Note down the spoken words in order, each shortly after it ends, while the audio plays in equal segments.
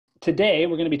today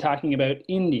we're going to be talking about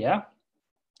India,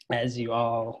 as you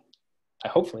all,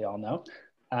 hopefully all know.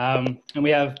 And we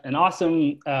have an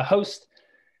awesome host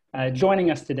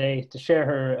joining us today to share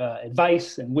her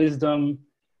advice and wisdom.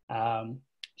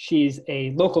 She's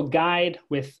a local guide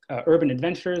with Urban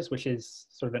Adventures, which is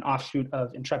sort of an offshoot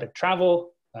of Intrepid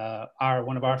Travel,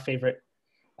 one of our favorite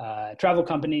travel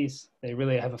companies. They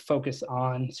really have a focus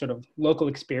on sort of local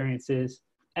experiences,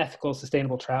 ethical,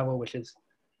 sustainable travel, which is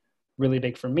really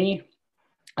big for me.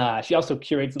 She also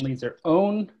curates and leads her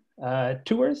own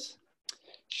tours.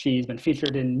 She's been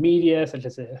featured in media such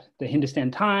as the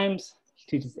Hindustan Times. She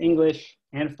teaches English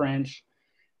and French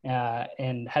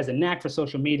and has a knack for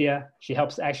social media. She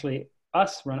helps actually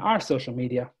us run our social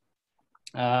media.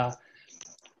 I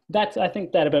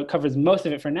think that about covers most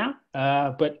of it for now.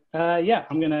 Yeah,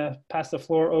 I'm going to pass the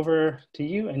floor over to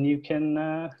you and you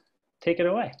can take it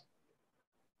away.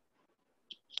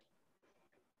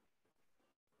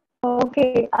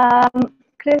 Okay,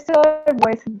 Chris, your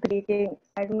voice is breaking.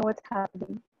 I don't know what's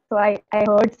happening. So I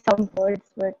heard some words,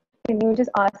 but can you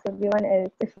just ask everyone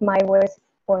else if my voice is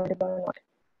audible or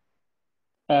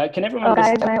not? Can everyone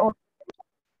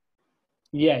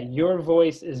Yeah, your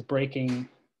voice is breaking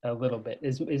a little bit.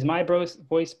 Is my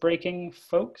voice breaking,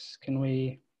 folks? Can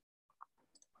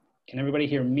everybody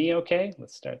hear me okay?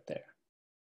 Let's start there.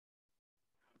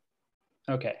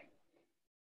 Okay.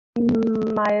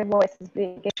 My voice is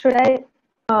breaking. Should I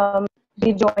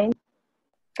rejoin?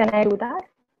 Can I do that?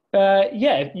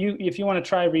 Yeah, if you want to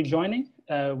try rejoining,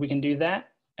 we can do that,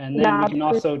 and then we can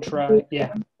also try.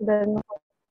 Yeah.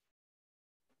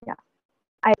 Yeah,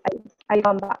 I'll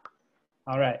come back.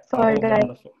 All right. Sorry, guys. I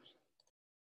was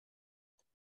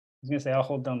gonna say I'll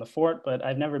hold down the fort, but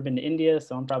I've never been to India,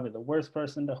 so I'm probably the worst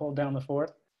person to hold down the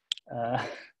fort.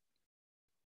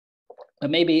 But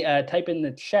maybe type in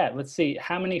the chat. Let's see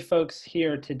how many folks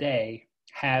here today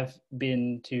have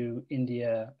been to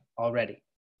India already.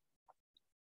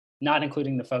 Not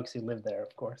including the folks who live there,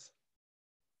 of course.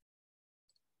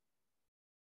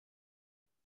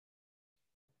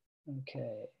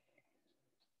 Okay.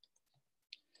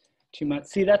 2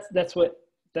 months. See, that's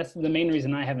the main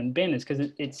reason I haven't been is because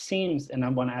it seems, and I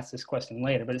want to ask this question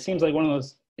later, but it seems like one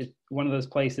of those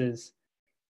places.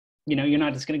 You know, you're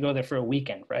not just going to go there for a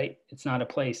weekend, right? It's not a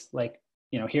place like,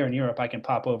 here in Europe, I can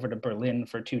pop over to Berlin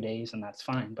for 2 days and that's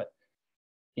fine. But,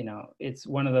 it's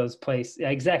one of those places.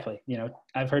 Yeah, exactly.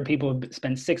 I've heard people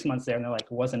spend 6 months there and they're like,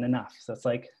 it wasn't enough. So it's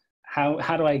like,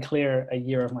 how do I clear a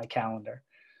year of my calendar?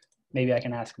 Maybe I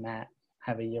can ask Matt,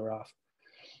 have a year off.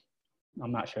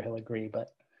 I'm not sure he'll agree,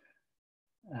 but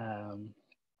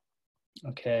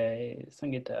okay,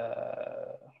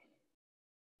 Sanjeeta.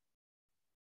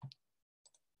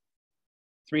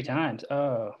 3 times.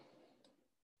 Oh,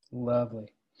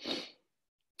 lovely.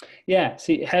 Yeah,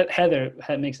 see, Heather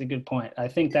makes a good point. I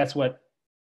think that's what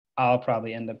I'll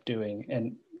probably end up doing.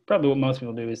 And probably what most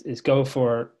people do is go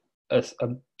for a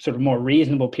sort of more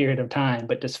reasonable period of time,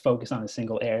 but just focus on a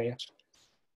single area.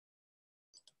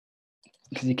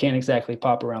 Because you can't exactly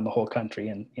pop around the whole country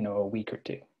in, a week or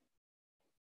 2.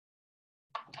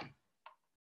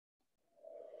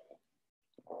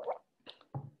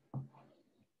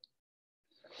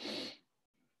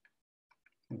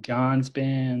 John's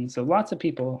been, so lots of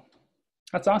people.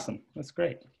 That's awesome. That's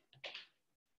great.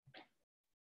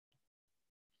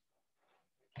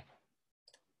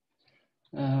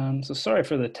 So sorry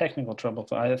for the technical trouble.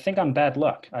 I think I'm bad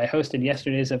luck. I hosted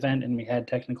yesterday's event and we had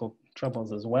technical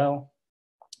troubles as well.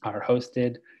 Our host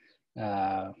did.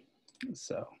 So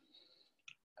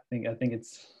I think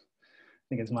it's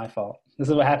my fault. This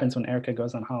is what happens when Erica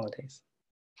goes on holidays.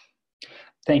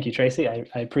 Thank you, Tracy. I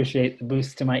appreciate the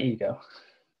boost to my ego.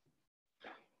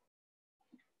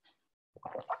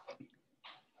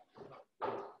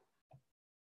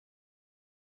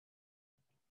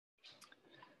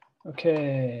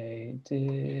 Okay,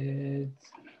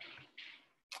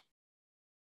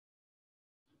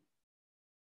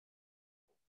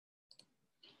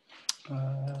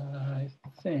 I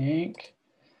think,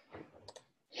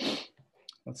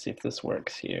 let's see if this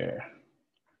works here.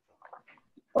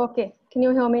 Okay, can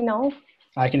you hear me now?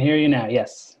 I can hear you now,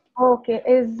 yes. Okay,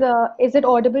 is it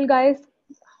audible, guys?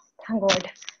 Thank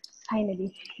God,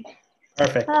 finally.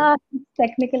 Perfect.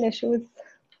 Technical issues.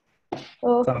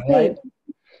 Okay. Right.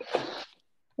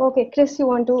 Okay, Chris, you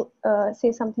want to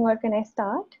say something or can I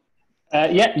start?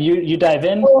 Yeah, you dive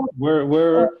in.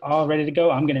 We're all ready to go.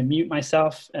 I'm going to mute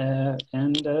myself and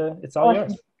it's all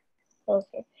yours.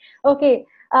 Okay.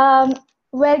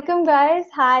 Welcome, guys.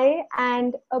 Hi,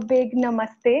 and a big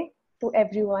namaste to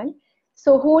everyone.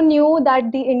 So who knew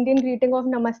that the Indian greeting of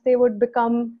namaste would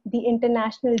become the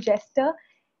international gesture?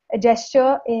 a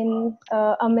gesture in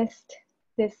amidst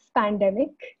this pandemic.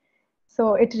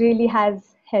 So it really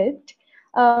has helped.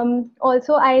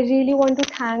 Also, I really want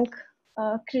to thank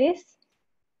Chris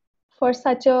for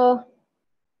such a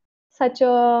such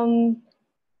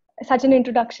an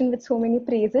introduction with so many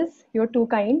praises. You're too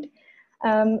kind.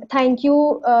 Thank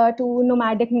you to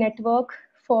Nomadic Network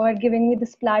for giving me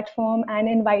this platform and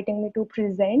inviting me to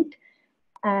present.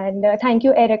 And thank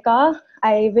you, Erica.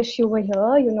 I wish you were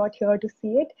here. You're not here to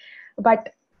see it,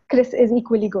 but Chris is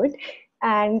equally good.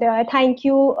 And thank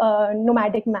you,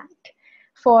 Nomadic Matt,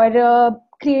 for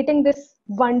creating this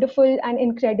wonderful and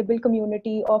incredible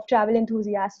community of travel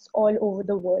enthusiasts all over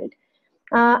the world.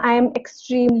 I am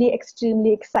extremely,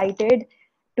 extremely excited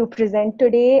to present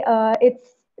today.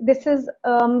 This is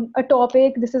a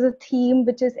topic, this is a theme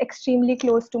which is extremely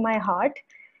close to my heart.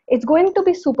 It's going to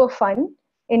be super fun,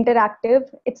 interactive.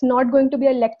 It's not going to be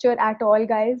a lecture at all,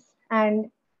 guys.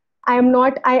 And I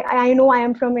know I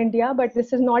am from India, but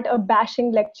this is not a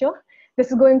bashing lecture. This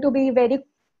is going to be very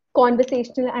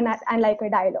conversational and like a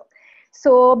dialogue.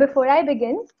 So before I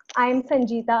begin, I'm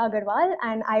Sanjeeta Agarwal,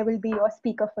 and I will be your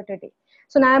speaker for today.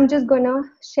 So now I'm just gonna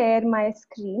share my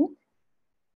screen.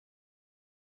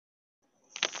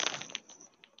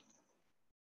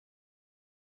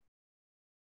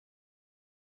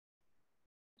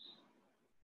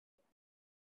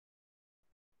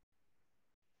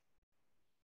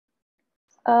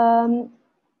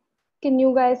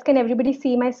 Can everybody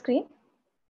see my screen?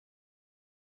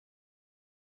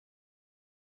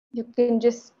 You can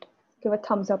just give a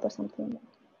thumbs up or something.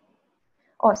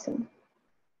 Awesome.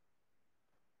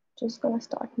 Just gonna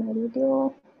start my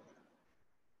video.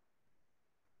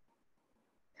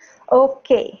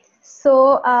 Okay,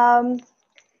 so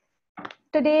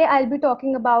today I'll be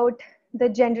talking about the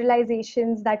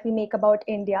generalizations that we make about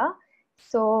India.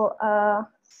 So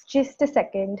just a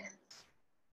second.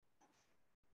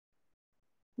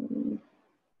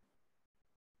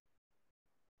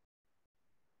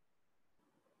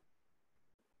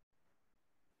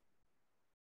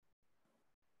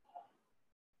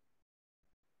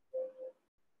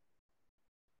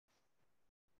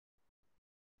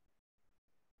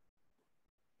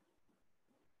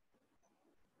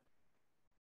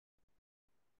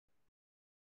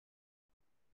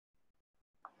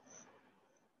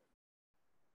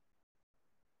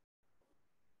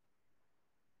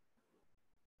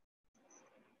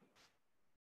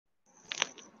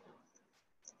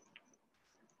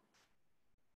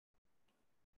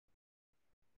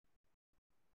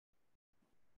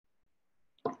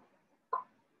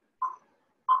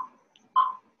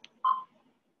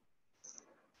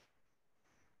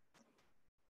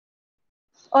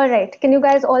 All right, can you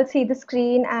guys all see the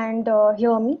screen and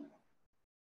hear me?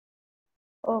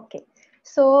 Okay,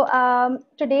 so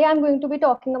today I'm going to be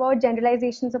talking about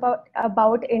generalizations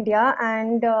about India.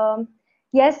 And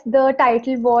yes, the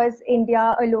title was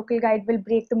India, a local guide will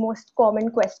break the most common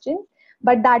question.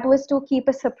 But that was to keep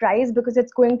a surprise because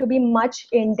it's going to be much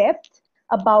in depth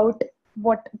about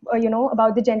what,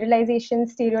 about the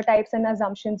generalizations, stereotypes, and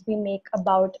assumptions we make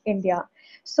about India.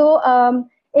 So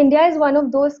India is one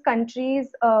of those countries,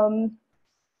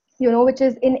 which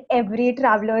is in every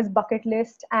traveler's bucket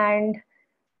list, and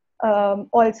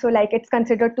also like it's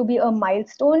considered to be a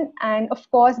milestone. And of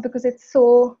course, because it's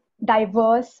so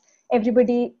diverse,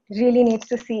 everybody really needs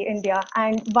to see India,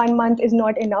 and 1 month is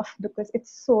not enough because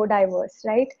it's so diverse,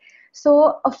 right?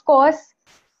 So of course,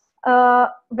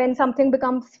 when something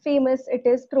becomes famous, it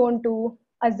is prone to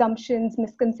assumptions,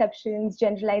 misconceptions,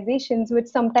 generalizations, which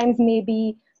sometimes may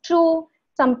be true,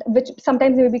 which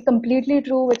sometimes may be completely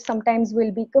true, which sometimes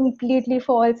will be completely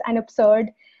false and absurd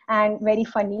and very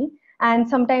funny, and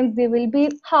sometimes they will be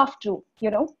half true,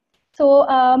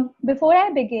 So before I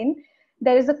begin,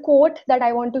 there is a quote that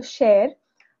I want to share.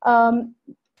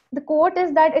 The quote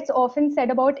is that it's often said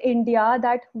about India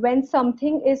that when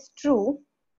something is true,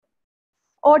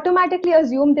 automatically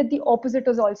assume that the opposite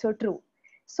is also true.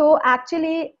 So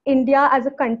actually, India as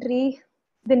a country,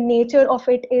 the nature of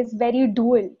it is very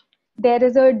dual. There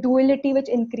is a duality which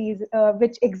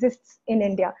exists in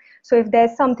India. So if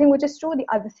there's something which is true, the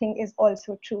other thing is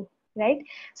also true, right?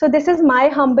 So this is my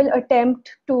humble attempt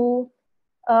to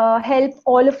help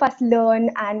all of us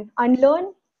learn and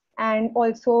unlearn, and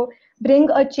also bring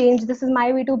a change. This is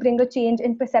my way to bring a change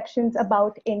in perceptions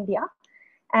about India.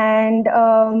 And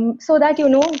so that,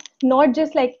 not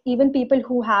just like even people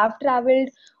who have traveled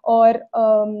or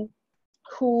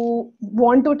who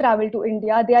want to travel to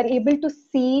India, they are able to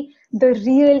see the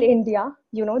real India,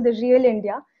 the real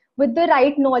India with the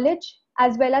right knowledge,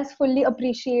 as well as fully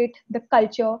appreciate the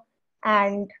culture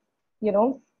and,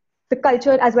 the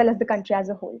culture as well as the country as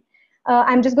a whole.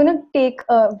 I'm just going to take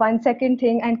a 1 second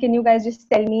thing, and can you guys just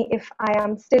tell me if I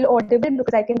am still audible,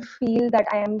 because I can feel that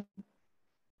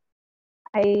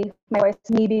my voice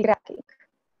may be cracking.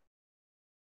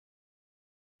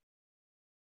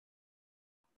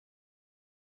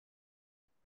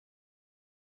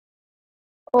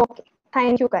 Okay,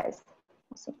 thank you guys.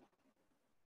 Awesome.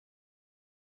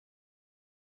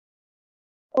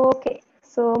 Okay,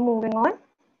 so moving on.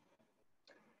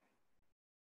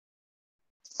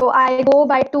 So I go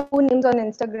by two names on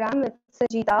Instagram. It's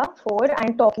Sanjeeta4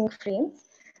 and Talking Frames.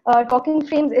 Talking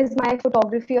Frames is my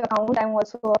photography account. I'm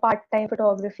also a part-time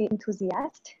photography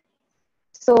enthusiast.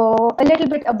 So a little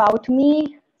bit about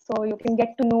me. So you can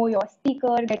get to know your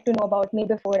speaker, get to know about me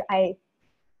before I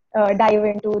dive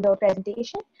into the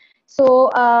presentation. So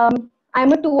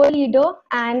I'm a tour leader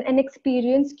and an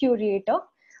experienced curator.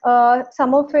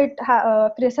 Some of it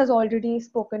Chris has already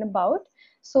spoken about.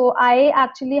 So I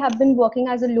actually have been working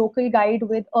as a local guide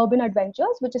with Urban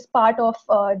Adventures, which is part of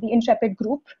the Intrepid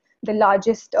Group, the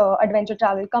largest adventure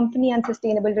travel company and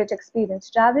sustainable rich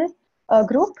experience travel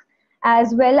group.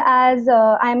 As well as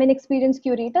I'm an experienced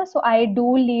curator, so I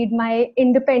do lead my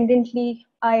independently.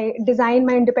 I design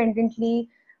my independent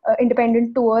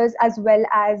tours as well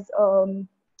as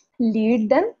lead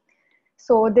them.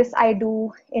 So this I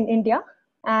do in India,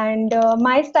 and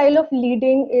my style of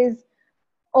leading is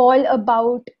all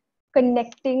about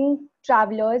connecting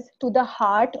travelers to the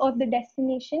heart of the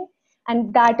destination.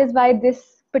 And that is why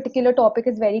this particular topic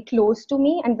is very close to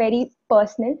me and very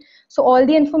personal. So all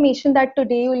the information that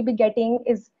today you'll be getting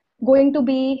is going to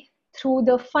be through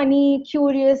the funny,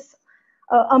 curious,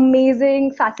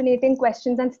 amazing, fascinating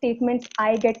questions and statements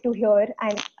I get to hear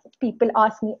and people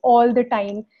ask me all the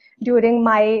time during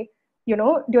my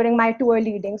during my tour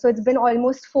leading. So it's been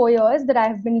almost 4 years that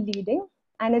I've been leading,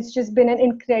 and it's just been an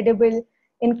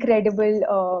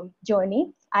incredible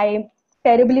journey. I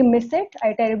terribly miss it.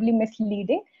 I terribly miss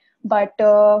leading, but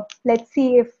let's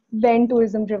see if when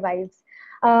tourism revives.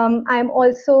 I'm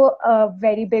also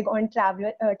very big on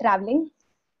traveling.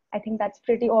 I think that's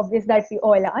pretty obvious that we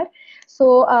all are.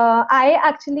 So I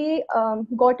actually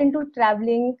got into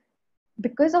traveling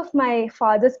because of my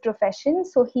father's profession.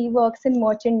 So he works in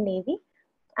merchant navy,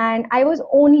 and I was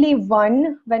only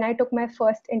one when I took my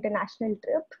first international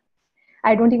trip.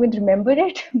 I don't even remember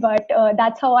it, but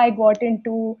that's how I got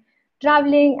into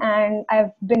traveling, and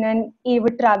I've been an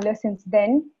avid traveler since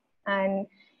then. And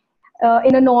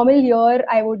in a normal year,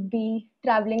 I would be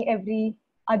traveling every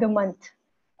other month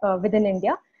within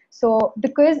India. So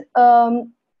because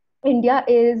India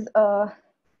is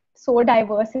so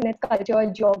diverse in its culture,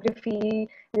 geography,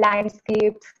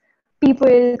 landscapes,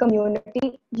 people,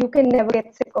 community, you can never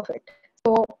get sick of it.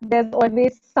 So there's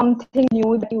always something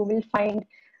new that you will find.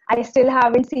 I still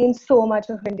haven't seen so much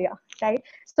of India, right?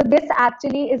 So this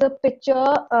actually is a picture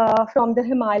from the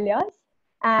Himalayas,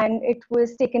 and it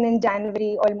was taken in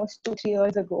January, almost 2-3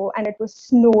 years ago, and it was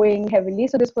snowing heavily.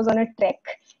 So this was on a trek.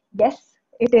 Yes,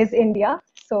 it is India.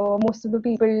 So most of the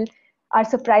people are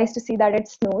surprised to see that it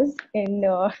snows in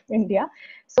India.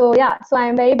 So yeah, so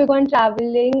I'm very big on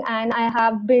traveling, and I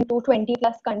have been to 20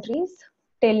 plus countries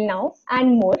till now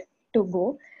and more to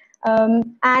go.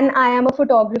 And I am a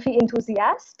photography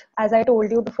enthusiast. As I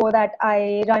told you before that,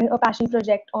 I run a passion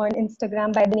project on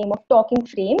Instagram by the name of Talking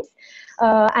Frames.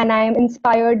 And I am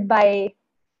inspired by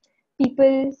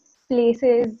people,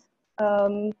 places,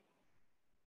 the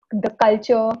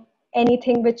culture,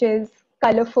 anything which is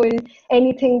colorful,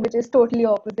 anything which is totally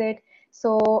opposite.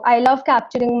 So I love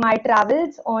capturing my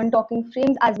travels on Talking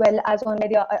Frames as well as on my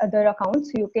other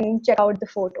accounts. So you can check out the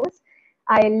photos.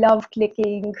 I love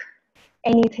clicking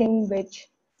anything which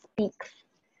speaks.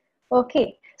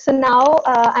 Okay, so now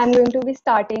I'm going to be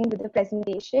starting with the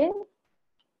presentation.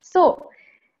 So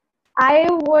I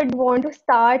would want to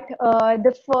start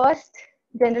the first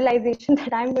generalization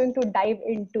that I'm going to dive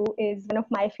into is one of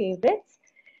my favorites.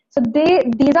 So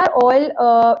these are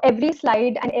all every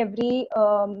slide and every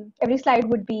slide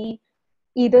would be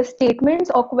either statements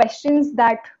or questions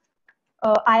that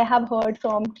I have heard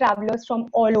from travelers from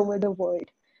all over the world,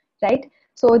 right?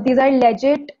 So these are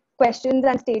legit questions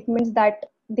and statements that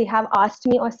they have asked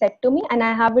me or said to me, and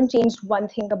I haven't changed one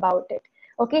thing about it.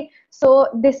 Okay, so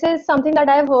this is something that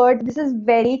I've heard. This is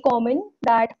very common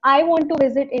that I want to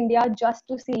visit India just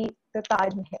to see the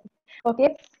Taj Mahal.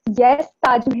 Okay, yes,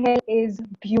 Taj Mahal is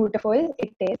beautiful,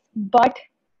 it is, but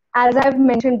as I've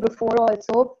mentioned before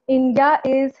also, India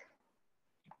is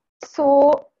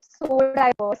so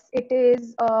diverse.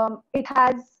 It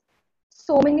has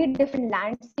so many different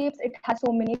landscapes. It has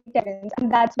so many terrains,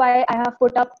 and that's why I have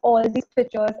put up all these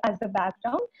pictures as the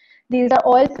background. These are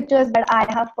all pictures that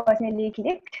I have personally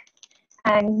clicked,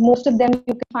 and most of them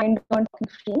you can find on talking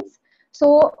screens.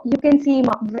 So you can see,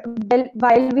 well,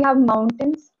 while we have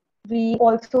mountains, we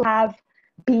also have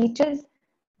beaches.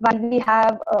 While we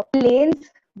have plains,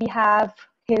 we have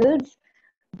hills.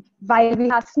 While we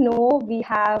have snow, we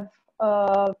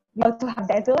also have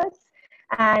deserts,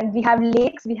 and we have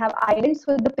lakes, we have islands.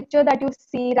 So the picture that you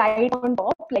see right on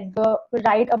top, like the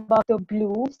right above the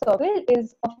blue circle,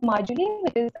 is of Marjorie,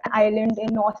 which is an island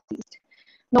in northeast.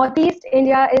 Northeast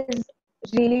India is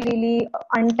really, really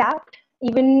untapped.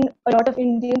 Even a lot of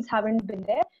Indians haven't been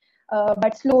there,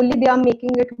 but slowly they are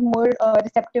making it more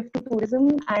receptive to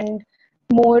tourism and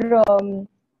more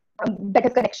better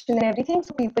connection and everything.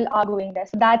 So people are going there.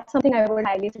 So that's something I would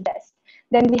highly suggest.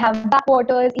 Then we have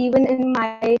backwaters. Even in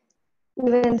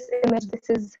this image, this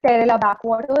is Kerala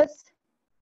backwaters,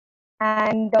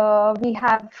 and we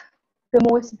have the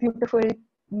most beautiful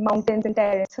mountains and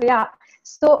terrace. So yeah.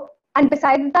 So, and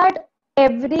besides that,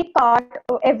 every part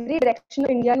or every direction of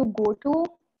India you go to,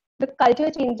 the culture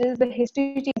changes, the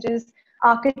history changes,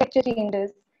 architecture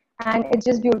changes, and it's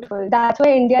just beautiful. That's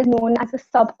why India is known as a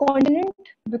subcontinent,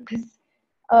 because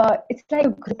it's like a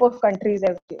group of countries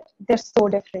everywhere. They're so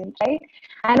different, right?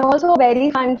 And also a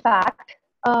very fun fact,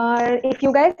 if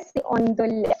you guys see on the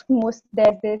leftmost,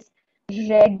 there's this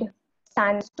red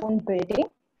sandstone building.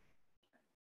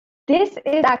 This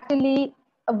is actually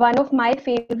one of my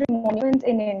favorite monuments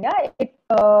in India. It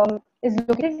is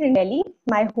located in Delhi,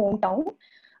 my hometown.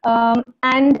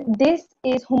 And this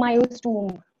is Humayun's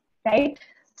tomb, right?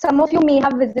 Some of you may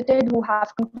have visited who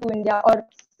have come to India, or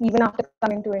even after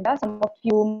coming to India, some of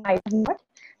you might not.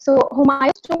 So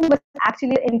Humayun's tomb was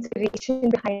actually the inspiration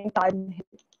behind Taj Mahal,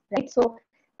 right? So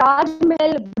Taj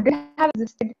Mahal wouldn't have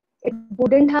existed, it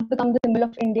wouldn't have become the symbol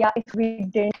of India if we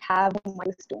didn't have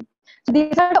Humayun's tomb. So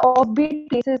these are the offbeat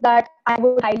places that I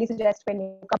would highly suggest when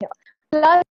you come here.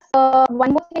 Plus,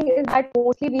 one more thing is that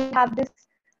mostly we have this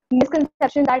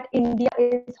misconception that India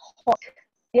is hot.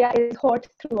 India is hot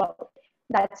throughout.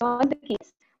 That's not the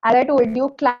case. As I told you,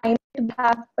 climate, we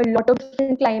have a lot of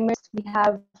different climates. We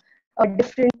have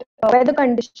different weather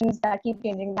conditions that keep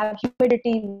changing. We have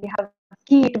humidity, we have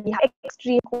heat, we have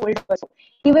extreme cold also.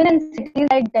 Even in cities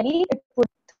like Delhi, it would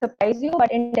surprise you, but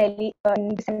in Delhi,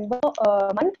 in December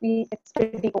month, it's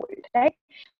pretty cold, right?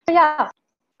 So yeah,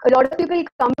 a lot of people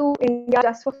come to India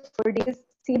just for 4 days,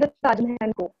 see the Taj Mahal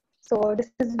and go. So this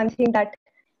is one thing that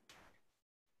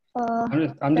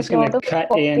I'm just going to cut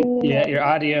in. Yeah, your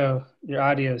audio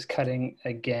is cutting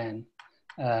again.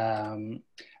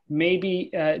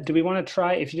 Maybe do we want to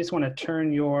try, if you just want to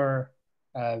turn your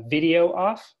video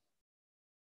off?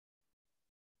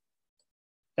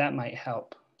 That might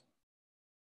help.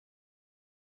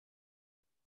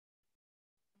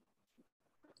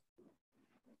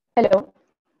 Hello.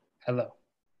 Hello.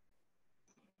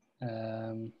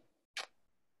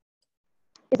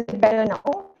 Is it better now?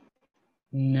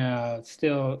 No, it's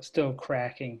still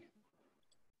cracking.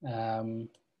 Do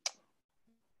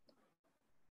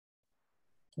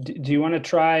you want to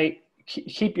try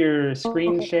keep your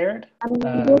screen shared? I'm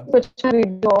going to switch my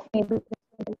video off. Maybe.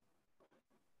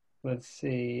 Let's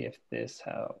see if this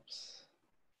helps.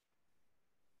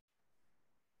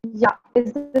 Yeah,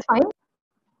 is this fine?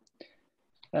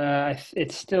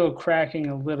 It's still cracking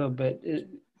a little bit.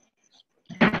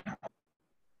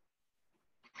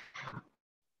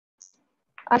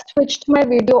 I switched my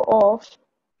video off.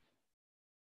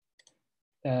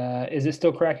 Is it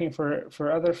still cracking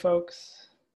for other folks?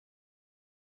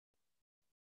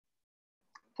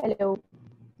 Hello.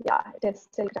 Yeah, it is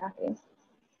still cracking.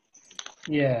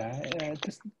 Yeah,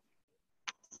 it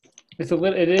is a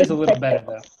little better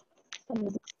though.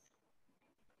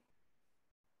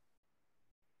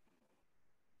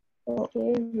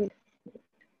 Okay.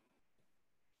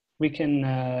 We can,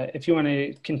 if you want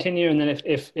to continue, and then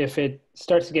if it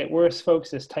starts to get worse,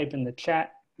 folks, just type in the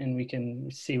chat, and we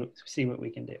can see what we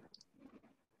can do.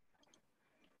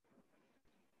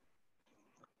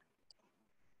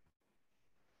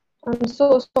 I'm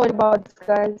so sorry about this,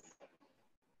 guys.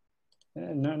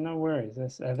 No worries.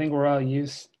 I think we're all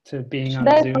used to being Should on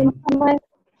I Zoom. turn on my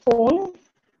phone?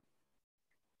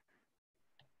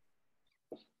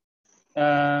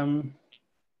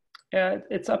 Yeah,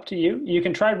 it's up to you. You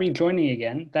can try rejoining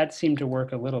again. That seemed to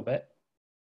work a little bit.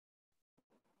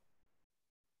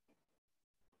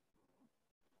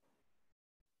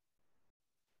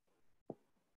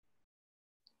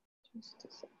 Just a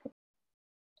second.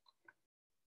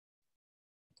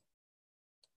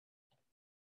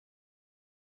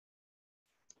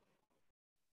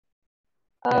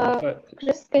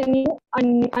 Chris, can you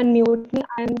unmute me?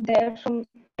 I'm there from,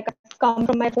 I come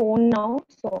from my phone now.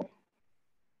 So.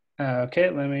 Okay,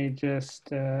 let me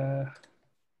just.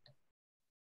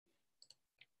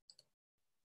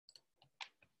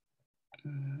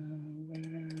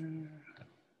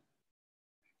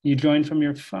 You joined from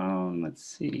your phone. Let's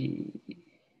see.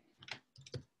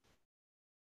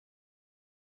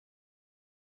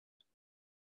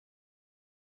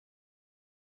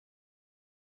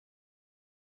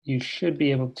 You should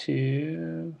be able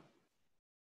to.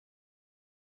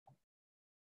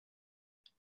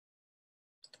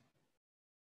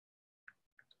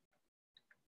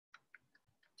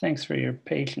 Thanks for your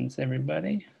patience,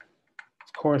 everybody.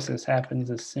 Of course, this happens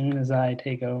as soon as I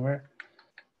take over.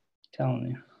 I'm telling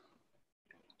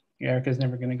you, Erica's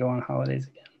never going to go on holidays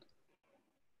again.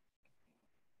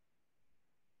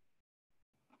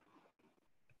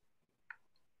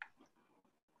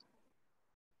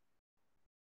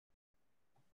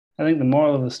 I think the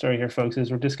moral of the story here, folks,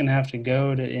 is we're just going to have to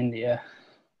go to India.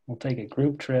 We'll take a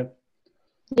group trip.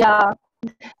 Yeah,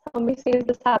 somebody says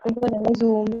this happens whenever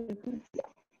Zoom. Yeah.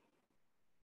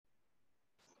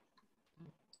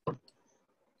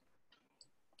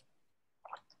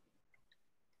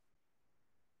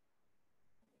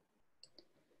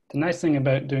 The nice thing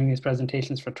about doing these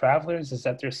presentations for travelers is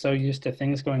that they're so used to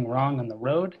things going wrong on the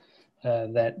road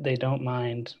that they don't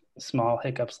mind small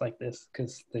hiccups like this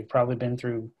because they've probably been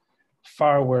through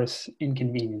far worse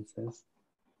inconveniences.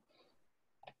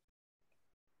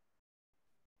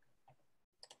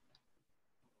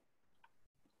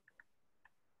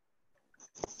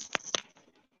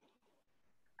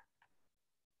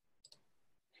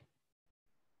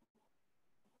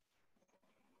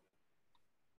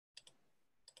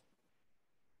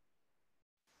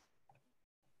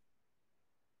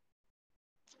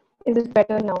 Is it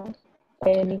better now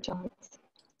by any chance?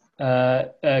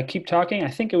 Keep talking. I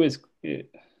think it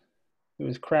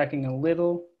was cracking a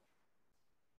little.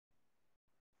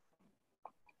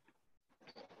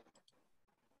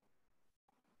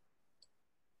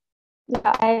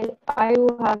 Yeah, I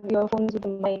have earphones with the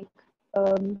mic.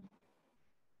 I'm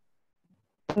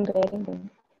wearing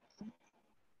them.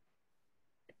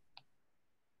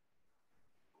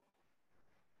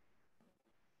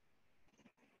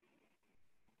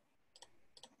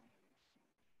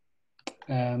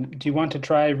 Do you want to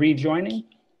try rejoining?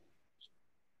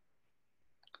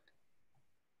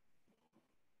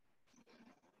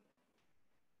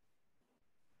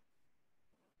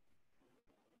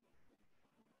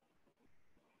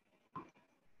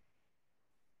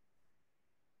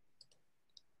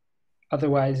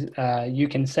 Otherwise, you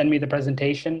can send me the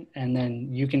presentation and then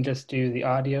you can just do the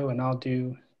audio and I'll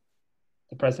do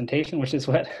the presentation, which is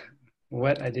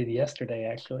what I did yesterday,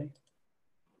 actually.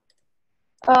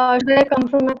 Should I come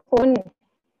from my phone?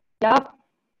 Yeah.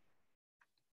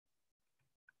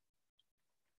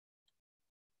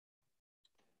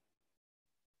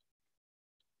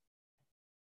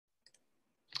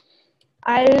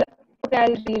 I'll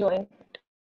rejoin.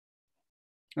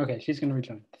 Okay, she's going to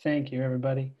rejoin. Thank you,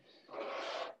 everybody.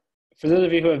 For those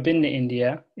of you who have been to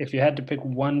India, if you had to pick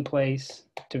one place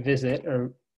to visit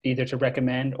or either to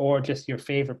recommend or just your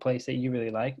favorite place that you really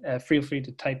like, feel free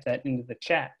to type that into the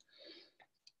chat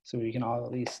so we can all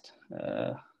at least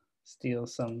steal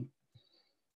some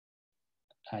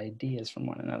ideas from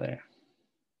one another.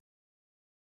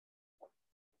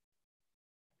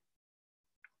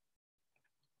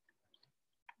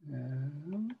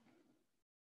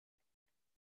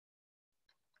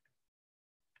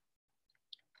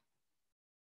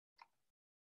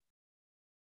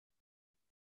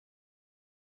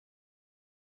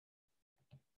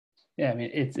 Yeah, I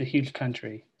mean, it's a huge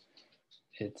country.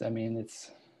 You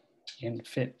can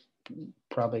fit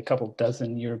probably a couple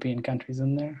dozen European countries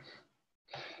in there.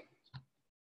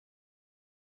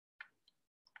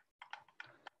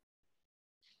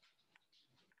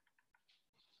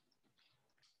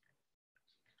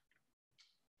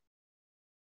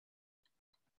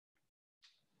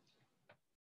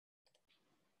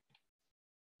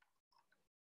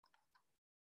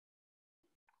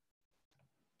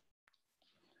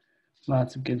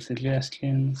 Lots of good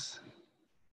suggestions.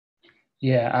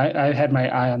 Yeah, I had my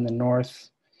eye on the north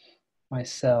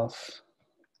myself,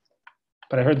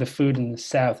 but I heard the food in the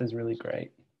south is really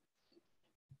great.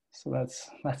 So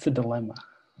that's a dilemma.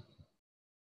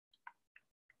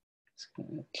 Just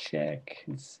gonna check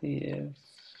and see if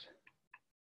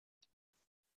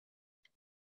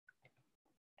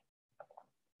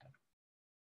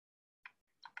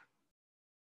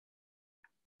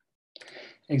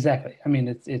exactly. I mean,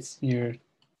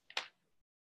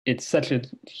 it's such a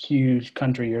huge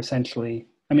country. You're essentially,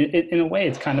 I mean, in a way,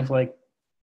 it's kind of like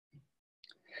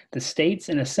the states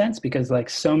in a sense, because like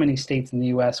so many states in the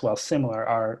US, while similar,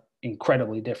 are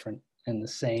incredibly different, and the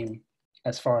same,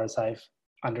 as far as I've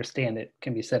understand it,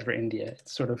 can be said for India.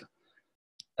 It's sort of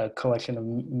a collection of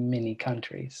mini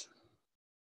countries.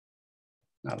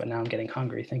 Oh, but now I'm getting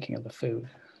hungry thinking of the food.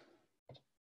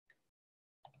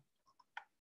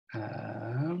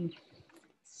 Let's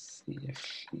see if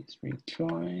she's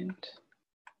rejoined.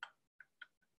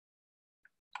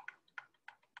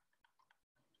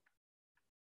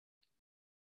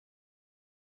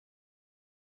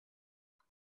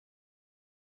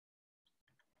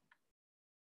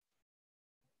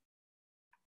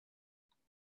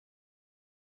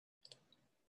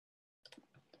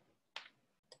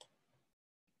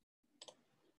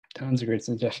 Tons of great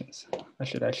suggestions. I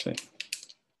should actually,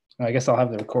 I guess I'll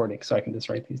have the recording so I can just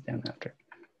write these down after.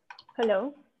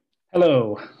 Hello.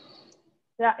 Hello.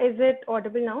 Yeah, is it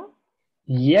audible now?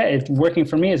 Yeah, it's working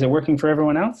for me. Is it working for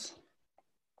everyone else?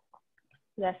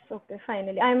 Yes, okay,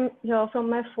 finally. I'm here from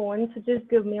my phone, so just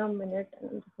give me a minute and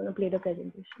I'm just going to play the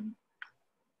presentation.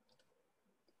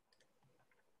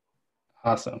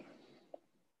 Awesome.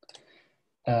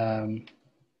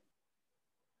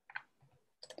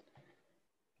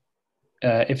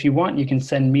 If you want, you can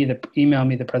email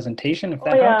me the presentation if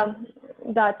that helps.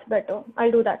 Yeah, that's better.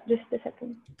 I'll do that. Just a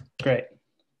second. Great.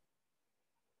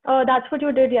 Oh, that's what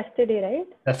you did yesterday, right?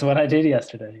 That's what I did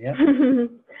yesterday. Yeah.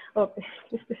 Okay.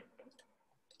 Just a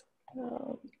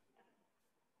second.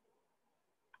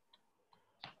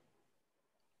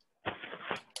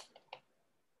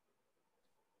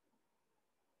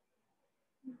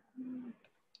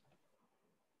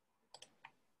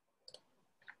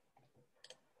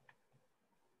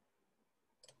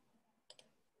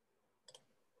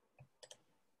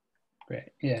 Great.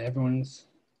 Yeah, everyone's.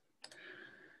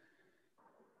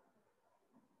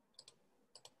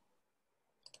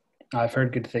 I've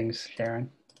heard good things, Sharon.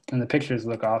 And the pictures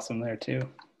look awesome there too.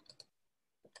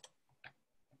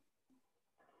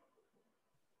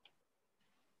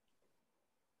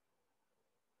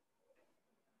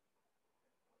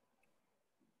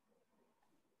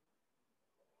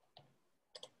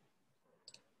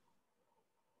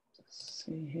 Let's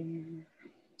see here.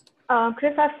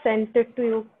 Chris, I've sent it to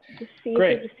you. Just see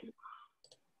Great. if you receive.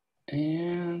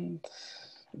 And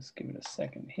let's give it a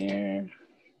second here.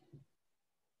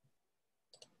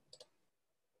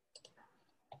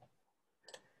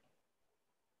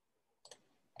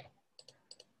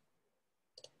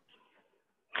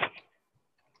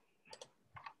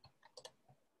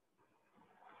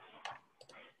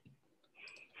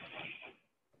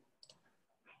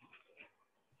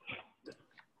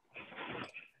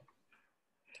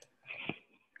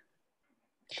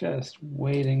 Just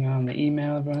waiting on the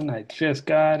email, everyone. I just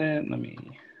got it. Let me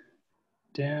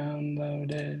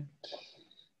download it.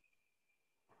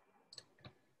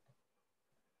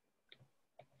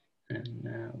 And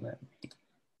now let me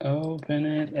open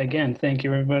it. Again, thank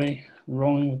you, everybody.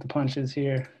 Rolling with the punches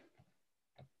here.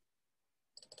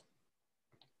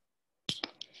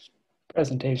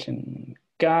 Presentation,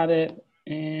 got it.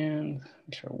 And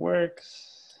make sure it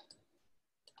works.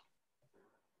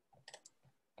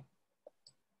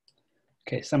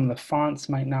 Okay, some of the fonts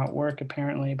might not work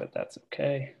apparently, but that's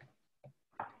okay.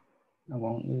 I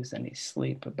won't lose any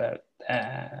sleep about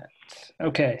that.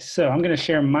 Okay, so I'm going to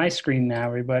share my screen now,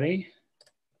 everybody.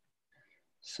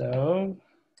 So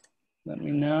let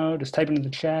me know, just type into the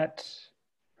chat.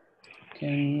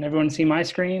 Can everyone see my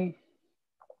screen?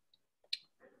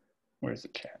 Where's the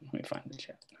chat? Let me find the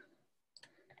chat.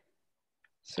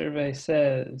 Survey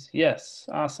says yes,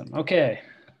 awesome. Okay,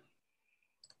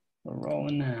 we're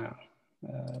rolling now.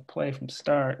 Play from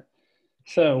start.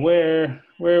 So where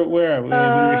are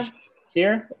we?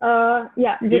 Here?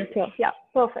 Yeah, just here. Yeah,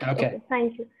 perfect. Okay.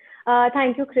 Thank you.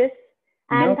 Thank you, Chris.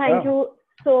 And thank you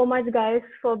so much, guys,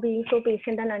 for being so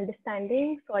patient and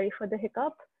understanding. Sorry for the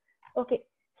hiccup. Okay.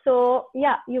 So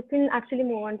yeah, you can actually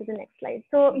move on to the next slide.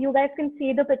 So you guys can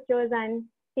see the pictures and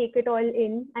take it all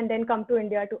in and then come to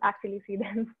India to actually see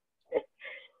them.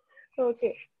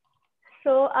 Okay.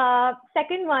 So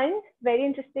second one, very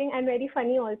interesting and very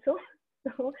funny also.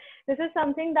 So this is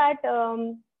something that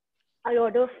a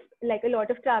lot of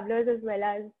travelers as well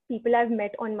as people I've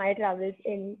met on my travels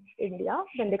in India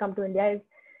when they come to India is,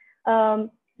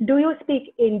 do you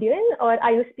speak Indian or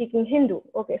are you speaking Hindu?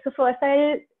 Okay, so first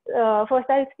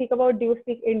I'll speak about do you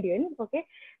speak Indian? Okay,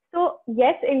 so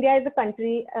yes, India is a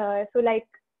country. So like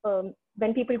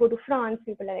when people go to France,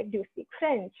 people are like, do you speak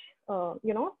French?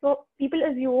 You know, so people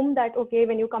assume that okay,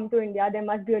 when you come to India, there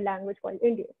must be a language called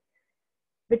Indian,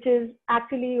 which is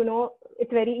actually, you know,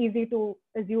 it's very easy to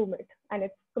assume it and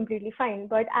it's completely fine.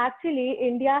 But actually,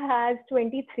 India has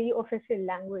 23 official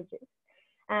languages.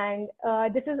 And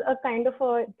this is a kind of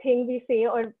a thing we say,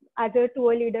 or as a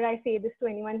tour leader, I say this to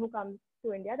anyone who comes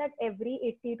to India, that every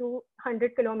 80 to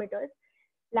 100 kilometers,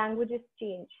 languages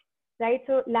change, right?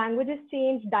 So languages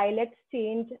change, dialects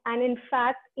change, and in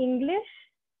fact, English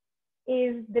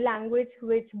is the language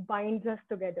which binds us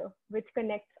together, which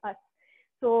connects us.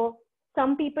 So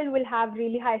some people will have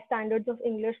really high standards of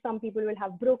English, some people will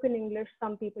have broken English,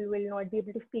 some people will not be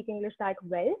able to speak English that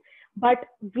well, but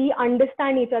we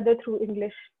understand each other through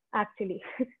English actually.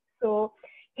 So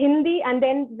Hindi, and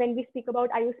then when we speak about,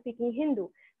 are you speaking Hindu?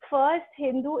 First,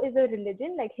 Hindu is a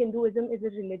religion, like Hinduism is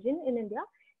a religion in India.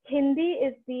 Hindi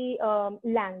is the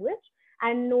language,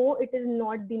 and no, it is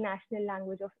not the national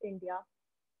language of India.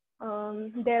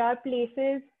 There are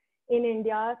places in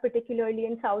India, particularly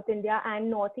in South India and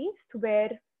Northeast, where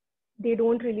they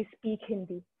don't really speak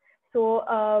Hindi.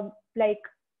 So like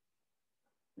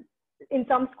in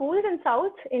some schools in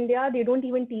South India, they don't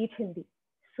even teach Hindi.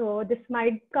 So this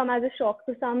might come as a shock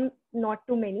to some, not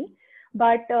too many.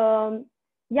 But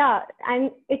yeah,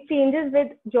 and it changes with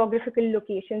geographical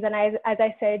locations. And as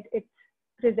I said, it's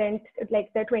present like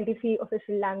the 23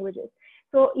 official languages.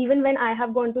 So even when I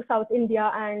have gone to South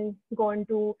India and gone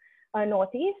to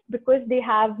Northeast, because they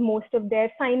have most of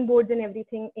their signboards and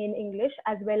everything in English,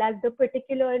 as well as the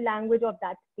particular language of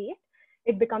that state,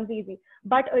 it becomes easy.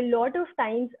 But a lot of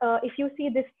times, if you see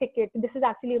this ticket, this is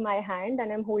actually my hand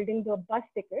and I'm holding the bus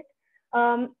ticket.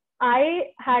 I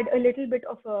had a little bit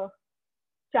of a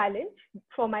challenge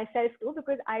for myself too,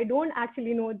 because I don't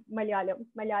actually know Malayalam.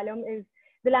 Malayalam is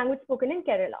the language spoken in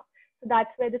Kerala. So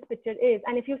that's where this picture is.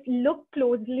 And if you look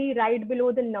closely right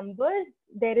below the numbers,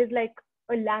 there is like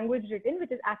a language written,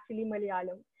 which is actually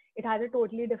Malayalam. It has a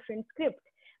totally different script.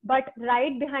 But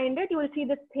right behind it, you will see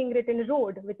this thing written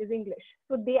road, which is English.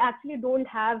 So they actually don't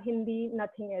have Hindi,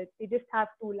 nothing else. They just have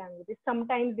two languages.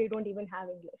 Sometimes they don't even have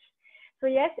English. So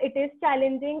yes, it is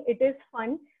challenging. It is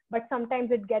fun, but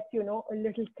sometimes it gets, you know, a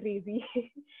little crazy.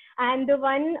 And the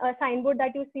one signboard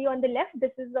that you see on the left,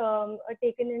 this is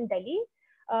taken in Delhi.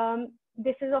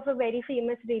 This is of a very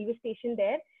famous railway station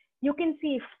there. You can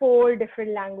see 4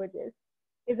 different languages.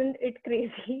 Isn't it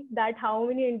crazy that how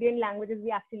many Indian languages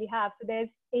we actually have? So there's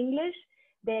English,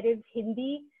 there is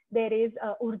Hindi, there is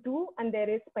Urdu, and there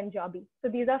is Punjabi. So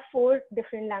these are 4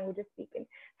 different languages spoken.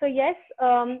 So yes,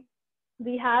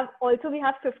 we have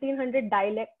 1,500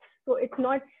 dialects. So it's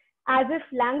not as if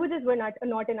languages were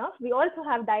not enough. We also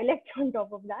have dialects on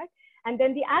top of that. And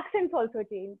then the accents also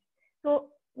change. So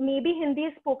maybe Hindi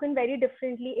is spoken very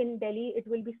differently in Delhi. It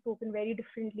will be spoken very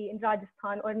differently in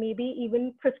Rajasthan, or maybe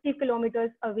even 50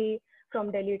 kilometers away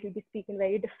from Delhi, it will be spoken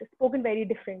very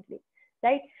differently,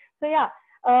 right? So yeah,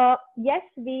 yes,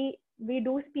 we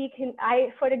do speak.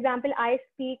 For example, I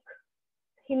speak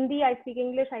Hindi, I speak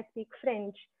English, I speak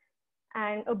French,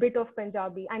 and a bit of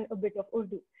Punjabi and a bit of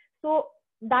Urdu. So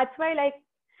that's why, like,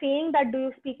 saying that do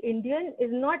you speak Indian is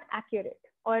not accurate.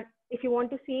 Or if you want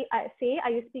to say,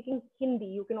 are you speaking Hindi?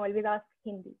 You can always ask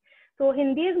Hindi. So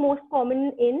Hindi is most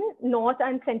common in north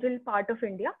and central part of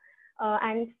India,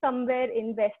 and somewhere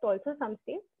in west also, some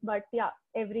states. But yeah,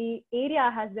 every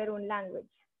area has their own language.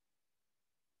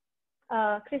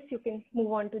 Chris, you can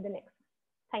move on to the next.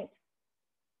 Thanks.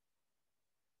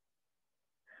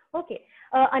 Okay,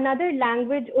 another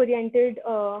language-oriented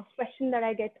question that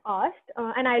I get asked,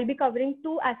 and I'll be covering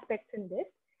 2 aspects in this,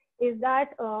 is that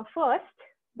first,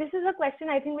 this is a question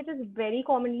I think which is very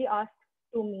commonly asked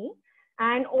to me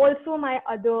and also my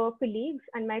other colleagues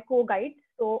and my co-guides.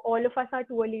 So all of us are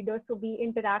tour leaders, so we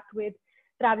interact with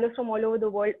travelers from all over the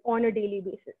world on a daily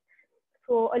basis.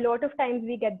 So a lot of times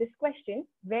we get this question,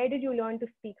 where did you learn to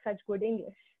speak such good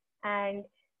English? And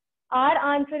our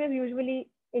answer is usually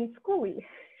in school.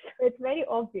 So it's very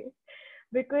obvious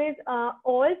because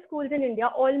all schools in India,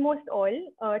 almost all,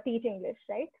 teach English,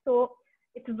 right? So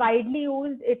it's widely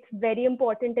used. It's very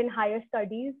important in higher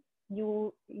studies.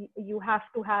 You have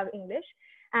to have English.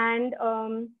 And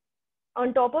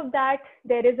on top of that,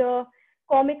 there is a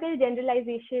comical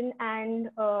generalization and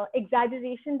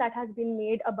exaggeration that has been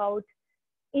made about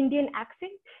Indian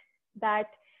accent that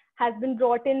has been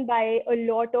brought in by a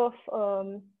lot of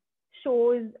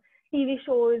shows, TV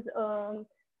shows,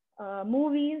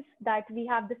 movies, that we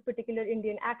have this particular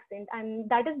Indian accent. And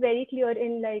that is very clear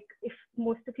in, like, if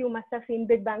most of you must have seen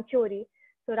Big Bang Theory.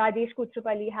 So Rajesh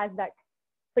Kutrapali has that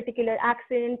particular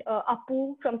accent.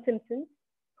 Apu from Simpsons,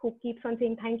 who keeps on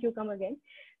saying, thank you, come again.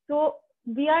 So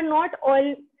we are not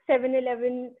all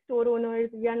 7-Eleven store owners.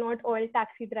 We are not all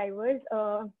taxi drivers.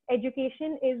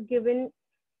 Education is given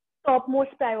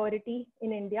topmost priority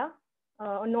in India.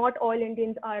 Not all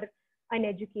Indians are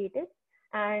uneducated.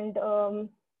 And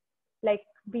like,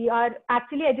 we are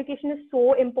actually, education is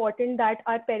so important that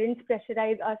our parents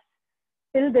pressurize us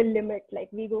till the limit, like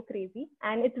we go crazy.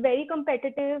 And it's very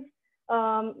competitive.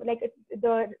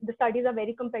 The studies are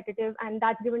very competitive, and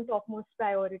that's given topmost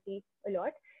priority a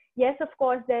lot. Yes, of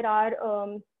course, there are,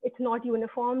 it's not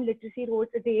uniform. Literacy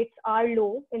rates are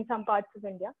low in some parts of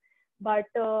India, but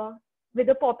with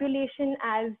a population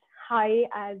as high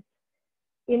as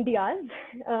India's,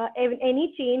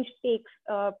 any change takes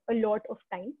a lot of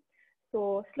time.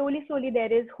 So slowly,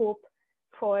 there is hope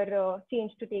for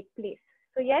change to take place.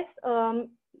 So yes,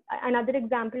 another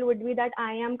example would be that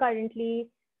I am currently,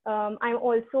 I'm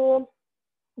also,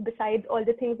 besides all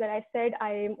the things that I said,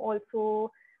 I am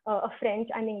also a French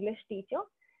and English teacher.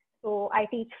 So I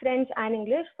teach French and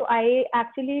English. So I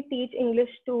actually teach English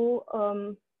to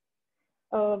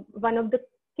one of the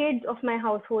kids of my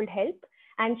household help.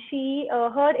 And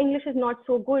her English is not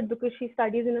so good because she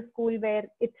studies in a school where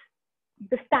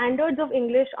the standards of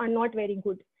English are not very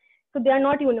good. So they are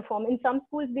not uniform. In some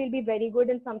schools, they'll be very good.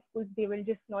 In some schools, they will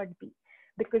just not be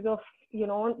because of,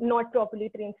 not properly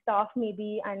trained staff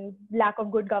maybe, and lack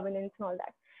of good governance and all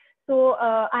that. So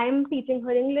I'm teaching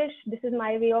her English. This is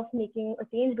my way of making a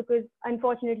change because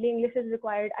unfortunately, English is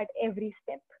required at every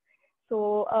step.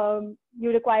 So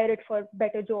you require it for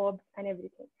better jobs and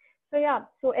everything. So yeah,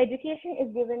 so education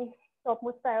is given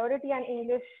topmost priority, and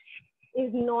English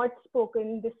is not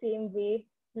spoken the same way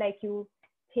like you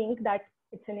think that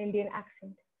it's an Indian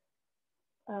accent.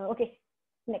 Okay,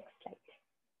 next slide.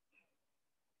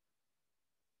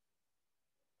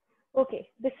 Okay,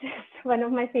 this is one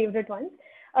of my favorite ones.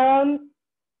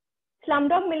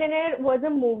 Slumdog Millionaire was a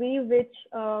movie which,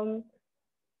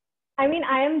 I mean,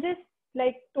 I am just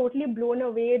like totally blown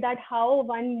away that how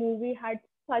one movie had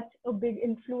such a big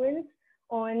influence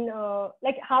on,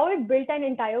 like how it built an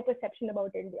entire perception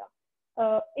about India.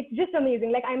 It's just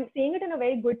amazing. Like I'm saying it in a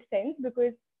very good sense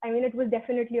because I mean, it was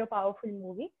definitely a powerful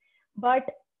movie, but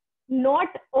not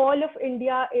all of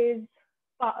India is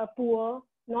poor.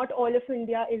 Not all of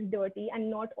India is dirty, and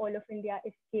not all of India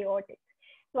is chaotic.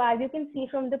 So as you can see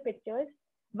from the pictures,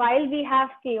 while we have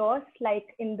chaos,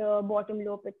 like in the bottom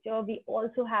low picture, we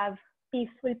also have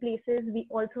peaceful places. We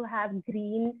also have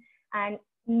green and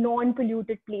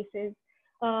non-polluted places.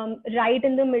 Right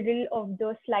in the middle of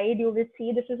the slide, you will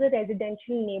see this is a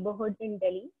residential neighborhood in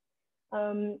Delhi.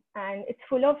 And it's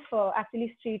full of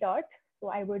actually street art. So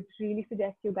I would really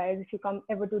suggest you guys, if you come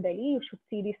ever to Delhi, you should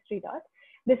see the street art.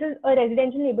 This is a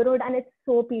residential neighborhood and it's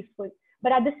so peaceful.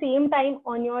 But at the same time,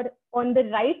 on the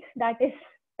right, that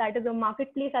is a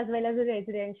marketplace as well as a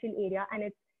residential area, and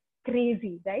it's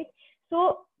crazy, right?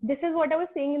 So this is what I was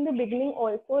saying in the beginning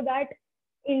also, that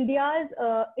India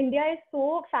is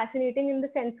so fascinating in the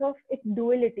sense of its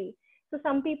duality. So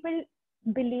some people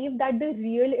believe that the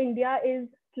real India is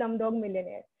Slumdog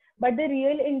Millionaire, but the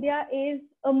real India is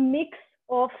a mix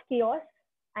of chaos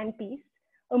and peace,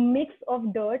 a mix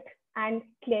of dirt and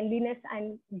cleanliness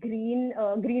and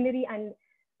greenery and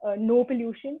no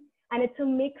pollution, and it's a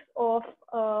mix of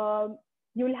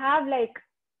you'll have like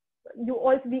we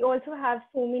also have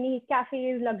so many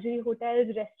cafes, luxury hotels,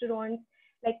 restaurants.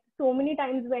 Like so many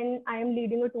times when I am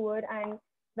leading a tour and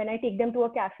when I take them to a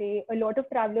cafe, a lot of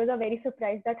travelers are very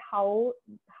surprised at how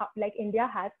like India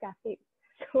has cafes.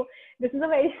 So this is a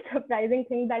very surprising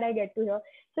thing that I get to hear.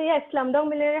 So yes, Slumdog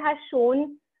Millionaire has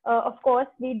shown, of course,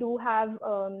 we do have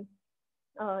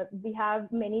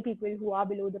many people who are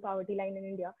below the poverty line in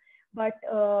India. But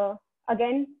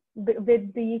again,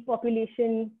 with the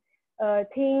population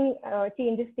thing,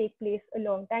 changes take place a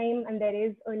long time, and there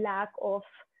is a lack of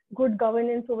good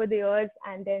governance over the years,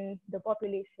 and then the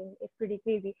population is pretty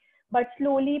crazy. But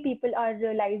slowly people are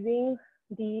realizing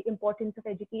the importance of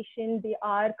education. They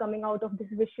are coming out of this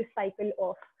vicious cycle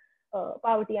of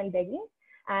poverty and begging.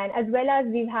 And as well as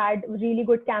we've had really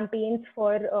good campaigns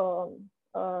for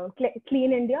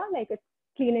Clean India, like it's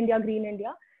Clean India, Green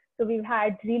India. So we've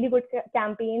had really good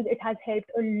campaigns. It has helped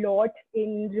a lot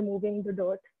in removing the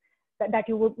dirt that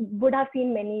you would have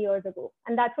seen many years ago.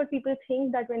 And that's what people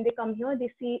think, that when they come here,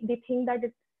 they think that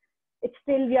it's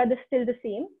still, we are still the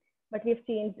same, but we've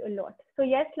changed a lot. So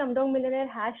yes, Slumdog Millionaire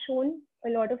has shown a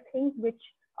lot of things which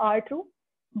are true,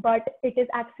 but it is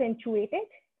accentuated,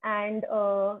 and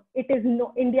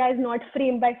India is not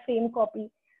frame by frame copy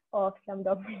of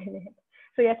Slumdog Millionaire.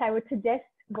 So yes, I would suggest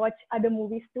watch other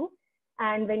movies too.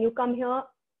 And when you come here,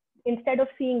 instead of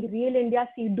seeing real India,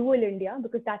 see dual India,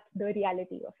 because that's the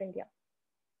reality of India.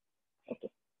 Okay,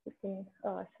 you can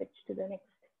switch to the next.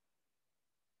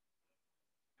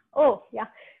 Oh yeah,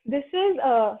 this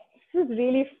is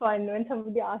really fun when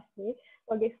somebody asks me.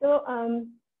 Okay, so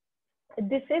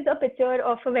this is a picture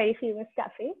of a very famous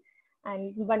cafe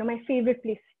and one of my favorite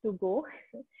places to go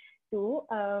to.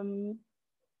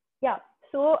 Yeah,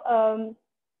 so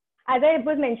as I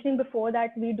was mentioning before,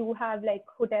 that we do have like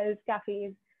hotels,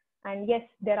 cafes, and yes,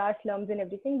 there are slums and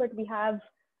everything, but we have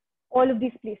all of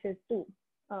these places too.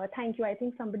 Thank you. I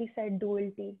think somebody said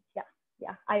duality.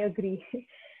 Yeah, I agree.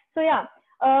 So yeah,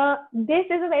 this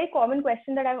is a very common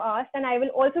question that I've asked, and I will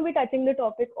also be touching the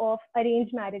topic of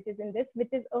arranged marriages in this, which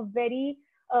is a very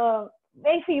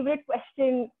favorite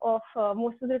question of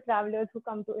most of the travelers who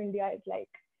come to India. Is like,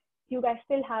 you guys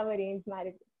still have arranged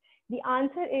marriages? The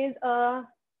answer is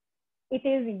it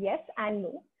is yes and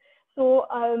no. So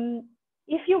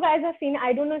if you guys have seen,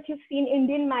 I don't know if you've seen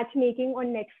Indian Matchmaking on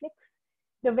Netflix,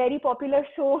 the very popular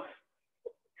show.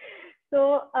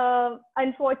 So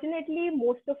unfortunately,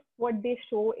 most of what they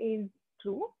show is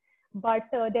true, but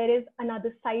there is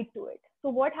another side to it. So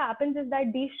what happens is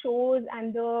that these shows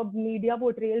and the media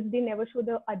portrayals, they never show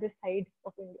the other side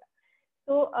of India.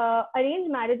 So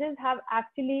arranged marriages have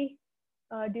actually,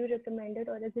 do you recommend it,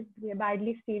 or is it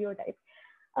badly stereotyped?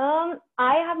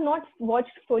 I have not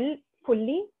watched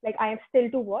fully, like I have still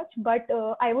to watch, but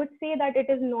I would say that it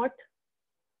is not,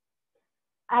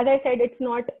 as I said, it's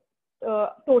not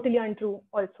totally untrue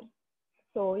also.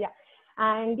 So yeah,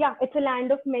 and yeah, it's a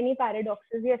land of many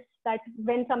paradoxes. Yes, that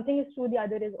when something is true, the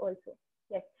other is also.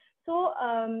 Yes. So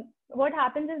what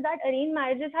happens is that arranged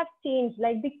marriages have changed.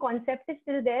 Like the concept is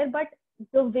still there, but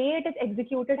the way it is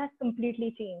executed has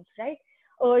completely changed, right?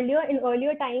 In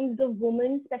earlier times, the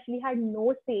woman especially had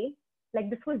no say. Like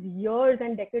this was years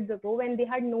and decades ago, when they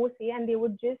had no say and they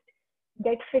would just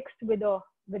get fixed with a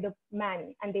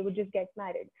man and they would just get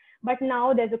married. But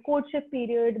now there's a courtship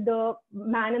period. The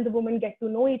man and the woman get to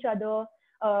know each other.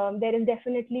 There is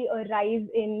definitely a rise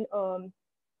in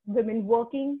women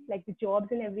working, like the jobs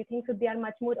and everything. So they are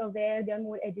much more aware. They are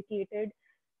more educated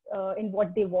in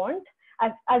what they want,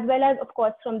 as well as, of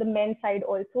course, from the men's side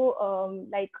also.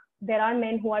 Like there are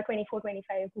men who are 24,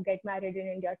 25 who get married in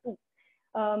India too.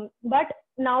 But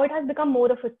now it has become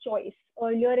more of a choice.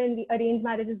 Earlier in the arranged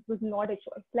marriages was not a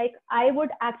choice. Like I would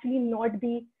actually not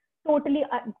be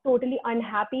totally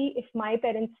unhappy if my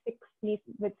parents fix me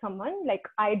with someone. Like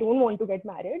I don't want to get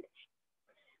married,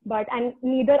 but and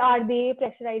neither are they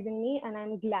pressurizing me, and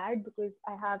I'm glad because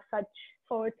I have such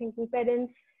forward thinking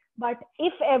parents. But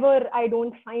if ever I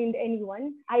don't find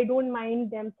anyone, I don't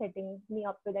mind them setting me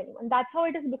up with anyone. That's how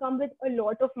it has become with a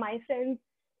lot of my friends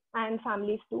and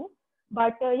families too.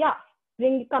 But yeah,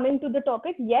 coming to the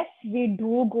topic, yes, we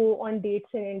do go on dates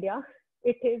in India.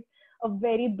 It is a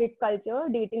very big culture,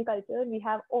 dating culture. We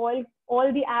have all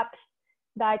the apps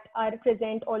that are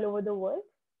present all over the world.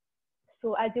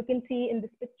 So as you can see in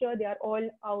this picture, they are all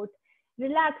out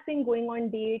relaxing, going on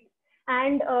dates.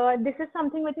 And this is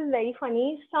something which is very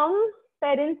funny. Some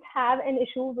parents have an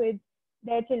issue with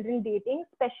their children dating,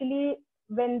 especially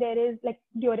when there is like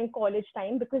during college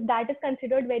time, because that is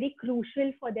considered very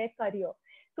crucial for their career.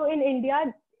 So in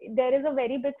India, there is a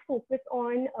very big focus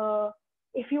on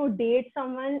if you date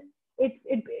someone, it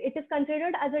is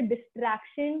considered as a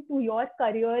distraction to your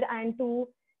career and to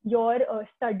your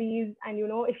studies. And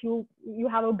if you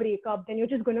have a breakup, then you're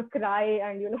just going to cry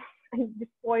and and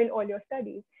just spoil all your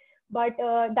studies. But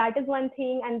that is one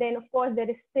thing. And then of course there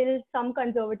is still some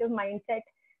conservative mindset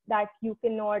that you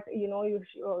cannot,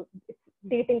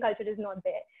 dating culture is not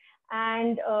there.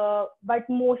 And but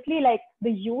mostly like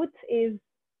the youth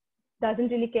doesn't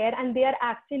really care, and they are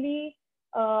actually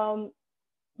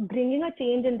bringing a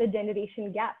change in the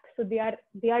generation gap. So they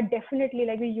are definitely,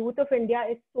 like, the youth of India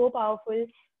is so powerful.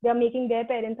 They are making their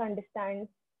parents understand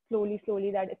slowly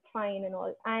that it's fine and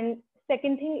all. And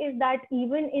second thing is that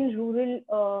even in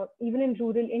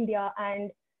rural India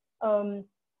and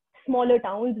smaller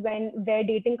towns, where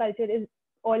dating culture is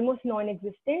almost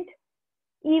non-existent,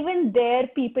 even there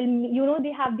people,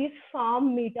 they have these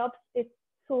farm meetups. It's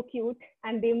so cute,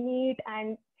 and they meet,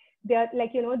 and they're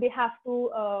like, they have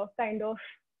to kind of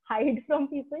hide from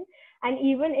people. And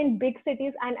even in big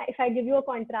cities, and if I give you a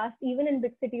contrast, even in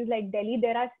big cities like Delhi,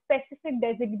 there are specific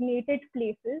designated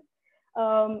places,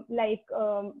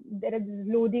 there are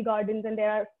Lodi gardens, and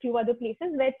there are a few other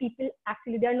places where people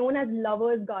actually, they are known as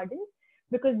lovers gardens,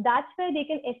 because that's where they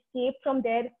can escape from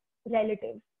their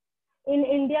relatives. In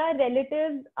India,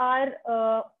 relatives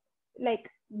are like,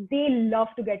 they love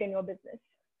to get in your business.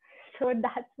 So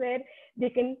that's where they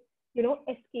can,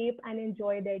 escape and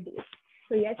enjoy their days.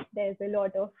 So yes, there's a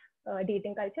lot of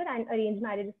dating culture, and arranged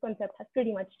marriages concept has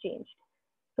pretty much changed.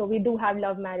 So we do have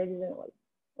love marriages and all.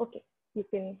 Okay, you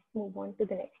can move on to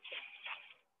the next.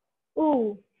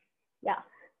 Ooh, yeah.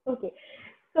 Okay.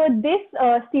 So this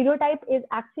stereotype is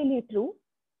actually true.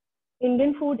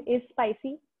 Indian food is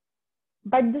spicy,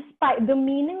 but the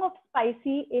meaning of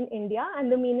spicy in India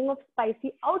and the meaning of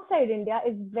spicy outside India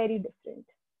is very different.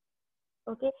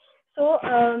 Okay, so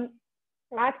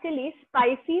actually,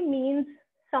 spicy means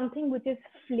something which is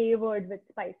flavored with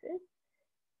spices.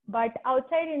 But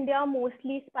outside India,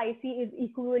 mostly spicy is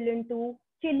equivalent to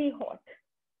chili hot,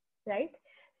 right?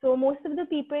 So most of the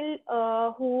people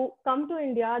who come to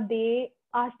India, they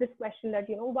ask this question that,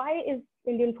 why is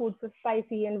Indian food so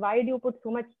spicy and why do you put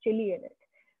so much chili in it?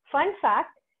 Fun fact,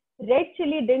 red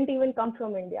chili didn't even come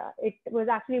from India. It was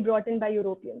actually brought in by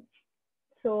Europeans.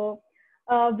 So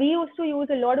we used to use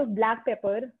a lot of black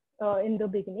pepper in the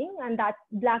beginning, and that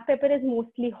black pepper is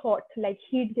mostly hot, like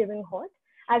heat giving hot,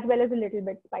 as well as a little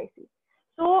bit spicy.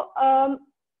 So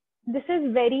this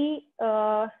is very,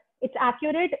 it's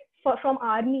accurate from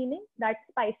our meaning that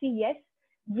spicy, yes.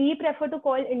 We prefer to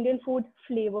call Indian food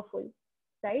flavorful,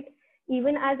 right?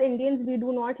 Even as Indians, we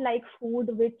do not like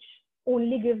food which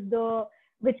only gives the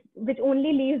which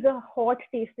only leaves a hot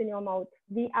taste in your mouth.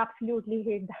 We absolutely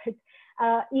hate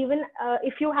that. Even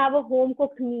if you have a home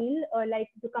cooked meal, like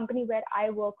the company where I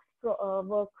work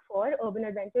for Urban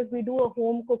Adventures, we do a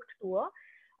home cooked tour.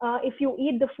 If you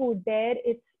eat the food there,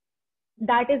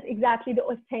 that is exactly the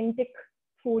authentic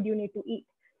food you need to eat.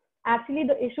 Actually,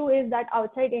 the issue is that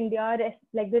outside India,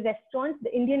 like the restaurants,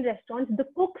 the Indian restaurants, the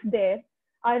cooks there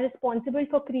are responsible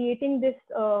for creating this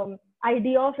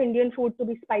idea of Indian food to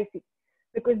be spicy,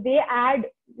 because they add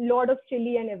a lot of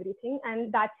chili and everything,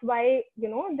 and that's why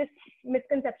this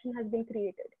misconception has been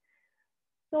created.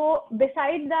 So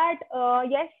besides that,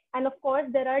 yes, and of course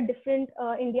there are different.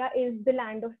 India is the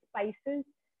land of spices.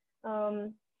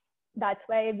 Um, that's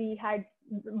why we had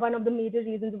one of the major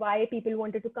reasons why people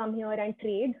wanted to come here and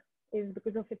trade is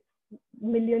because of its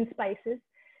million spices.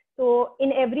 So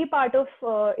in every part of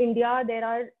India, there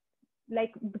are,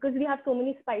 like, because we have so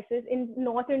many spices. In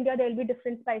North India, there'll be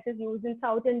different spices used. In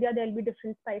South India, there'll be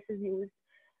different spices used.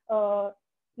 Uh,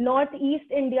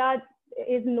 Northeast India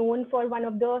is known for one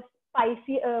of the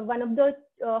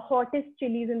hottest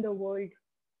chilies in the world.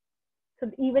 So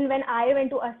even when I went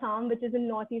to Assam, which is in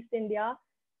Northeast India,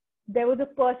 there was a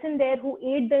person there who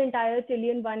ate the entire chili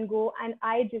in one go, and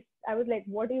I was like,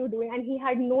 what are you doing? And he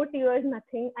had no tears,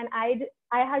 nothing, and I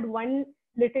had one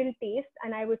little taste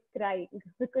and I was crying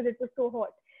because it was so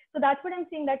hot. So that's what I'm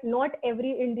saying, that not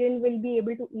every Indian will be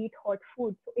able to eat hot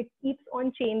food. So it keeps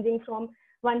on changing from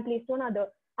one place to another.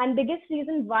 And biggest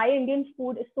reason why Indian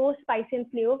food is so spicy and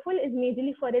flavorful is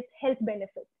majorly for its health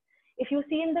benefits. If you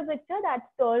see in the picture, that's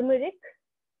turmeric.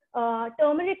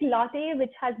 Turmeric latte,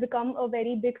 which has become a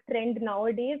very big trend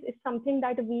nowadays, is something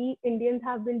that we Indians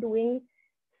have been doing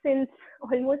since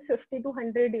almost 50 to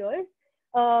 100 years.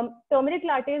 Turmeric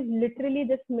latte is literally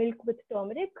just milk with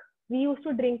turmeric. We used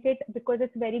to drink it because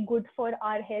it's very good for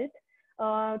our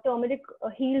health. Turmeric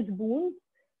heals wounds.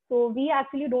 So we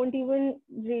actually don't even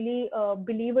really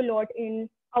believe a lot in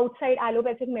outside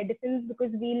allopathic medicines,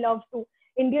 because we love to,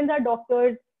 Indians are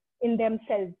doctors in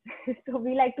themselves. So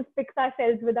we like to fix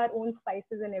ourselves with our own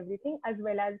spices and everything, as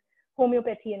well as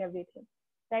homeopathy and everything,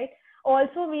 right?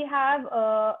 Also, we have,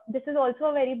 this is also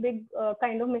a very big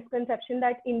kind of misconception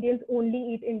that Indians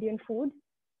only eat Indian food.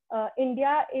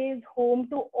 India is home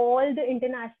to all the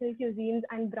international cuisines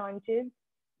and branches.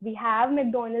 We have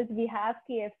McDonald's, we have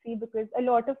KFC, because a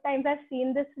lot of times I've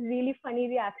seen this really funny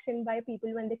reaction by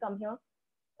people when they come here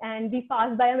and we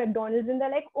pass by a McDonald's and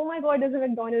they're like, oh my God, there's a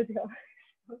McDonald's here.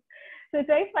 So it's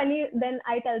very funny. Then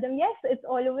I tell them, yes, it's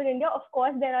all over India. Of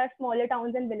course, there are smaller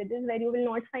towns and villages where you will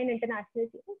not find international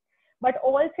cuisine, but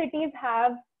all cities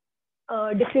have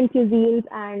different cuisines,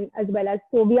 and as well as,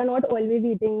 so we are not always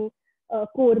eating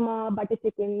korma, butter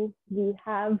chicken. We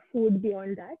have food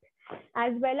beyond that.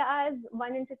 As well as,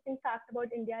 one interesting fact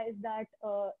about India is that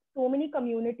so many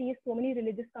communities, so many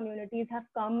religious communities have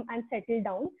come and settled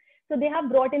down. So they have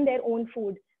brought in their own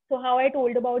food. So how I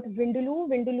told about Vindaloo,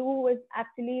 Vindaloo was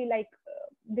actually like,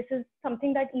 this is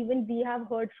something that even we have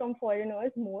heard from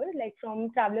foreigners more, like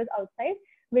from travelers outside.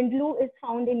 Vindaloo is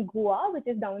found in Goa, which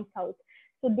is down south.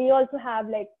 So they also have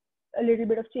like a little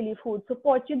bit of chili food. So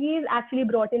Portuguese actually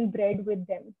brought in bread with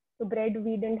them. So bread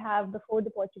we didn't have before the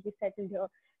Portuguese settled here.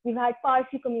 We've had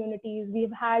Parsi communities.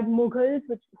 We've had Mughals,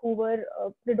 who were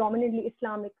predominantly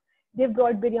Islamic. They've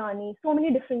brought biryani, so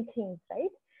many different things, right?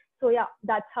 So yeah,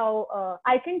 that's how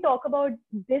I can talk about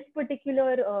this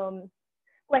particular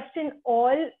question.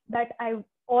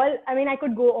 I mean, I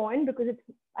could go on because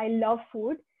I love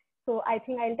food. So I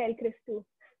think I'll tell Chris to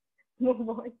move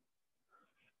on.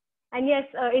 And yes,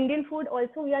 Indian food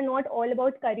also, we are not all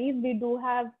about curries. We do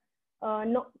have,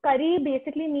 no, curry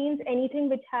basically means anything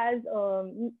which has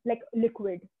like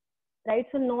liquid, right?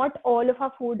 So not all of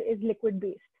our food is liquid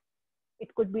based.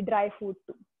 It could be dry food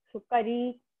too. So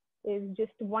curry is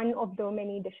just one of the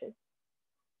many dishes.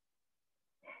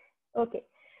 Okay.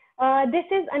 This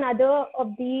is another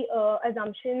of the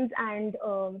assumptions and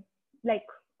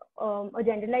a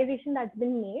generalization that's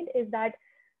been made is that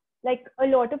like a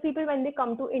lot of people when they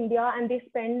come to India and they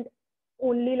spend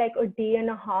only like a day and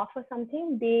a half or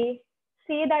something, they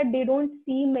say that they don't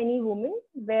see many women.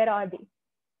 Where are they?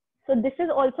 So this is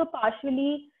also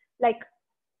partially like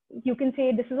you can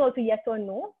say this is also yes or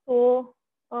no. So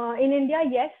in India,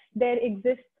 yes, there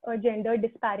exists a gender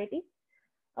disparity.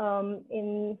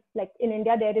 In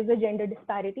India, there is a gender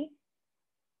disparity,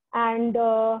 and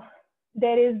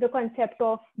there is the concept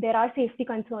of there are safety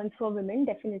concerns for women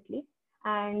definitely,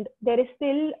 and there is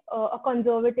still a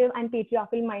conservative and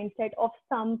patriarchal mindset of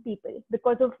some people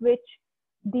because of which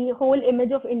the whole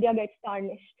image of India gets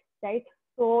tarnished, right?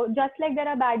 So just like there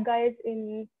are bad guys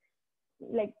in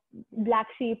like black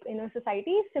sheep in a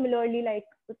society, similarly like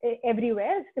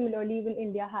everywhere, similarly even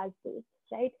India has those,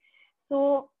 right?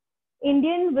 So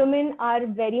Indian women are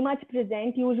very much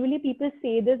present. Usually people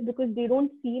say this because they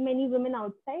don't see many women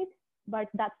outside, but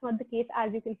that's not the case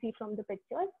as you can see from the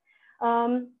pictures.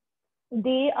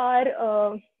 They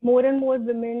are more and more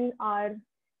women are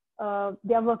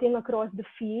they are working across the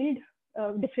field,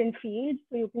 different fields.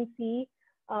 So you can see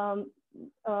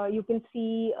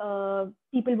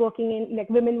people working in like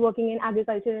women working in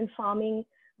agriculture and farming,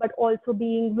 but also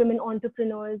being women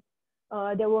entrepreneurs.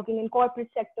 They're working in corporate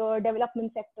sector,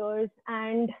 development sectors.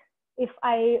 And if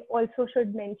I also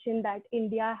should mention that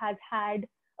India has had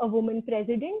a woman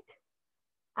president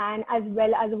and as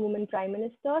well as a woman prime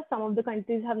minister. Some of the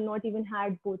countries have not even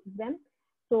had both of them.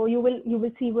 So you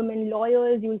will see women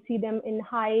lawyers, you will see them in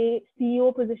high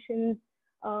CEO positions.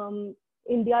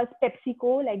 India's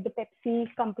PepsiCo, like the Pepsi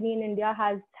company in India,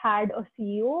 has had a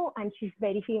CEO and she's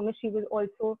very famous. She was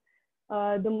also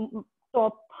the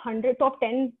top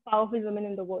 10 powerful women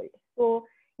in the world. So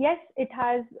yes, it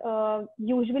has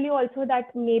usually also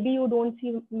that maybe you don't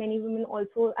see many women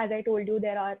also, as I told you,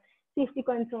 there are safety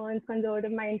concerns,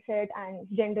 conservative mindset, and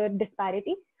gender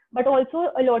disparity. But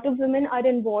also a lot of women are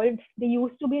involved. They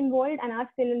used to be involved and are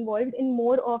still involved in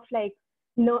more of like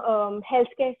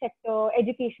healthcare sector,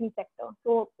 education sector.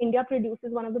 So India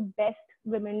produces one of the best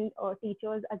women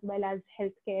teachers as well as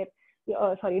healthcare,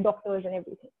 doctors and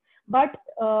everything. But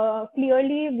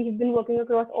clearly we've been working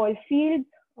across all fields.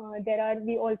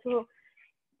 We also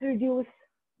produce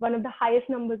one of the highest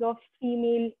numbers of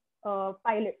female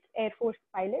pilots, Air Force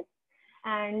pilots.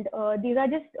 And these are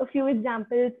just a few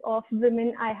examples of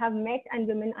women I have met and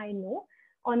women I know.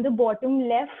 On the bottom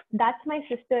left, that's my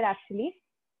sister actually.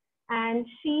 And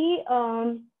she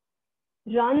owns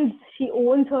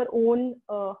her own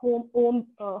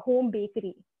home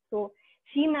bakery. So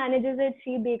she manages it,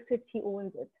 she bakes it, she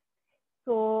owns it.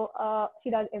 So she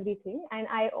does everything. And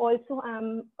I also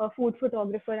am a food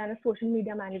photographer and a social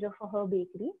media manager for her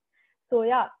bakery. So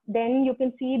yeah, then you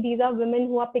can see these are women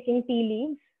who are picking tea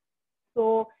leaves.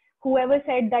 So whoever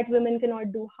said that women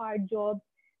cannot do hard jobs,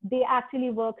 they actually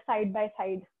work side by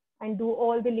side and do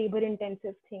all the labor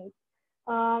intensive things.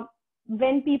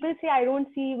 When people say, I don't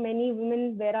see many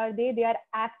women, where are they? They are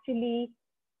actually,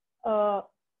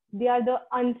 they are the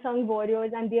unsung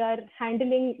warriors and they are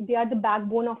the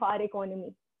backbone of our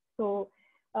economy. So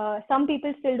some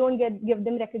people still don't give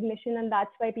them recognition, and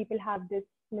that's why people have this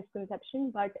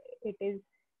misconception, but it is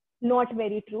not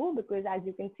very true because as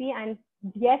you can see, and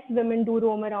yes, women do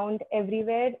roam around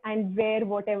everywhere and wear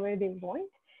whatever they want.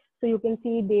 So you can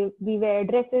see we wear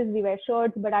dresses, we wear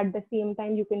shirts, but at the same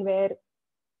time you can wear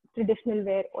traditional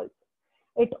wear also.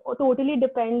 It totally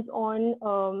depends on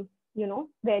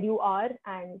where you are,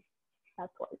 and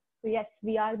that's all. So yes,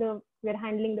 we're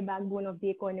handling the backbone of the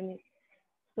economy.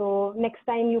 So next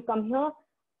time you come here,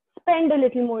 spend a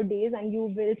little more days and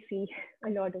you will see a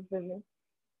lot of women.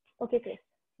 Okay, Chris,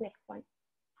 next one.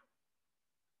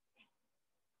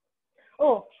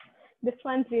 Oh, this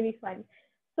one's really fun.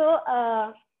 So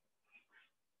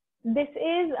this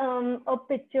is a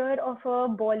picture of a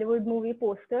Bollywood movie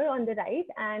poster on the right,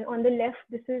 and on the left,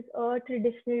 this is a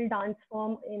traditional dance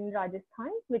form in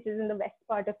Rajasthan, which is in the west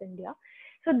part of India.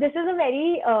 So this is a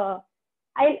very,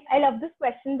 I love this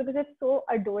question because it's so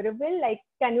adorable. Like,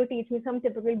 can you teach me some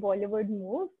typical Bollywood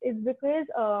moves? Is because,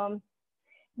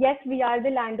 yes, we are the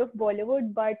land of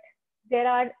Bollywood, but there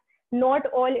are not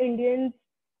all Indians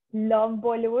love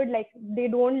Bollywood. Like they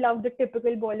don't love the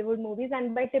typical Bollywood movies.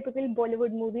 And by typical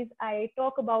Bollywood movies, I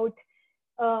talk about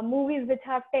movies which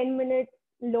have 10-minute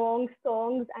long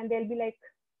songs, and there'll be like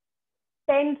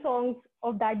 10 songs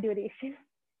of that duration.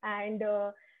 And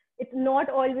it's not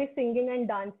always singing and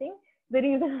dancing. The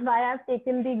reason why I've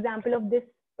taken the example of this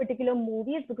particular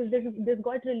movie is because this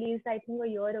got released, I think, a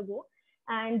year ago.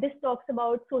 And this talks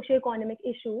about socioeconomic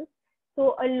issues.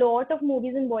 So a lot of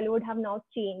movies in Bollywood have now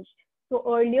changed. So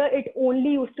earlier it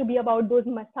only used to be about those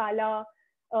masala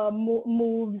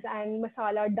moves and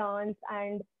masala dance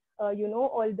and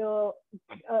all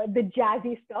the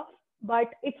jazzy stuff. But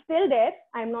it's still there.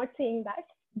 I'm not saying that.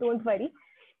 Don't worry.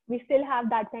 We still have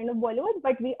that kind of Bollywood,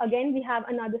 but we have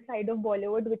another side of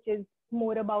Bollywood, which is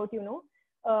more about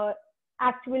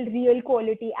actual real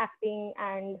quality acting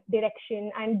and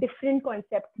direction and different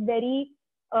concepts. Very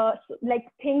like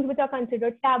things which are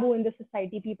considered taboo in the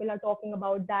society. People are talking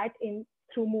about that in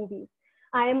through movies.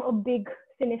 I am a big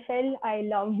cinephile. I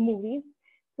love movies.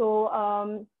 So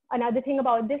another thing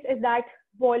about this is that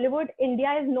Bollywood,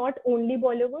 India is not only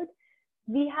Bollywood.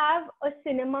 We have a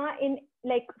cinema in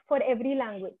like for every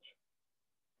language.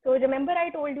 So remember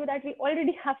I told you that we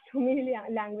already have so many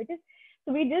languages.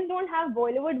 So we just don't have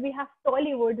Bollywood, we have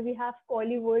Tollywood, we have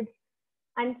Collywood,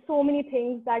 and so many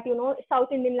things that,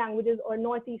 South Indian languages or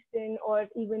Northeastern or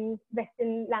even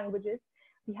Western languages.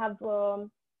 We have, so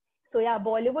yeah,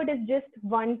 Bollywood is just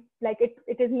one, like it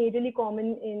is majorly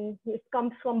common it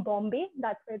comes from Bombay.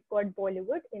 That's why it's got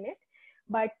Bollywood in it.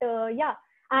 But yeah,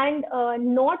 and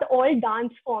not all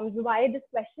dance forms. Why this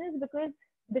question is because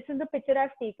this is the picture I've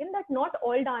taken that not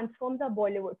all dance forms are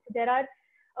Bollywood. So there are,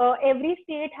 every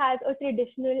state has a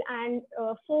traditional and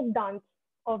folk dance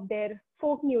of their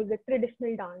folk music,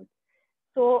 traditional dance.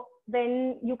 So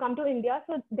when you come to India,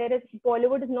 so there is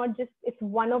Bollywood is not just, it's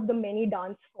one of the many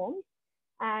dance forms.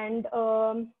 And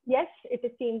yes, it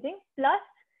is changing. Plus,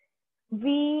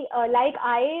 we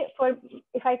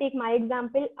if I take my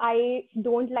example, I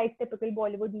don't like typical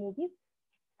Bollywood movies.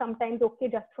 Sometimes okay,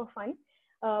 just for fun,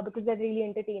 because they're really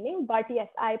entertaining. But yes,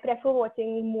 I prefer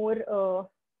watching more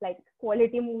like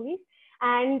quality movies.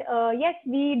 And yes,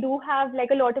 we do have,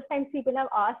 like a lot of times people have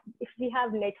asked if we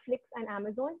have Netflix and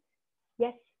Amazon.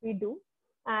 Yes, we do.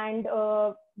 And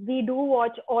we do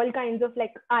watch all kinds of,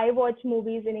 like, I watch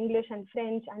movies in English and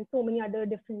French and so many other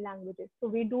different languages. So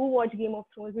we do watch Game of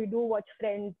Thrones, we do watch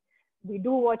Friends, we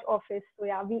do watch Office. So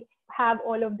yeah, we have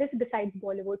all of this besides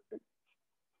Bollywood too.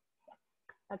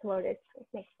 That's about it.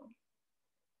 Next one.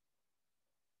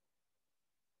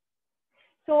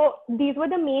 So these were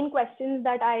the main questions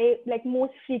that I like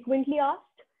most frequently asked.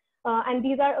 And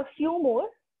these are a few more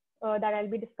that I'll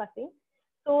be discussing.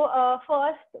 So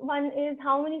first one is,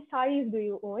 how many saris do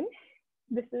you own?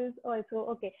 This is also,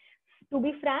 okay. To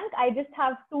be frank, I just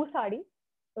have 2 saris.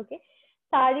 Okay.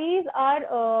 Saris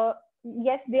are,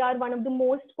 yes, they are one of the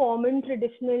most common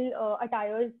traditional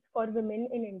attires for women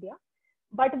in India.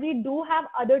 But we do have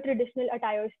other traditional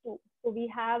attires too. So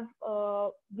we have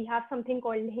something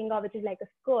called lehenga, which is like a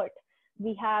skirt.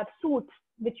 We have suits,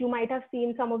 which you might have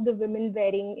seen some of the women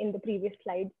wearing in the previous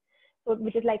slides, so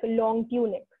which is like a long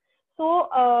tunic. So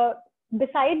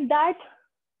besides that,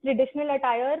 traditional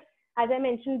attire, as I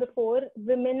mentioned before,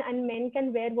 women and men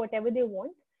can wear whatever they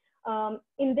want.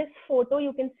 In this photo,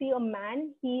 you can see a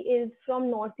man. He is from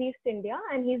Northeast India,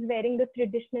 and he's wearing the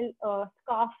traditional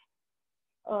scarf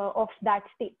of that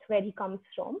state where he comes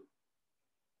from.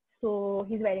 So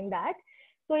he's wearing that.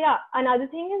 So yeah, another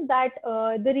thing is that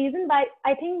the reason why,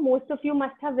 I think most of you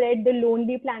must have read the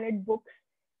Lonely Planet books,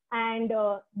 and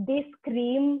they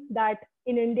scream that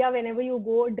in India, whenever you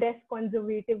go, dress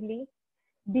conservatively,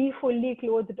 be fully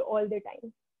clothed all the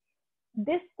time.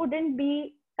 This couldn't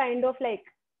be kind of like,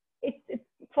 it's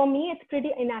for me, it's pretty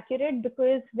inaccurate,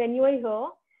 because when you are here,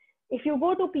 if you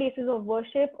go to places of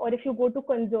worship or if you go to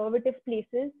conservative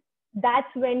places,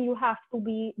 that's when you have to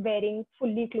be wearing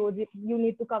fully clothed. You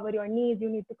need to cover your knees, you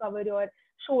need to cover your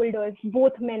shoulders,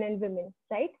 both men and women,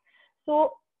 right?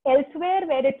 So elsewhere,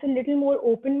 where it's a little more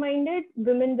open-minded,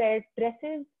 women wear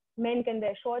dresses, men can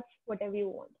wear shorts, whatever you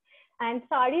want. And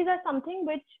saris are something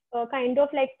which kind of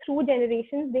like through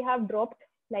generations, they have dropped.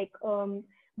 Like,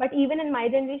 but even in my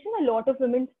generation, a lot of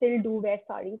women still do wear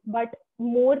saris. But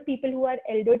more people who are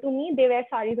elder to me, they wear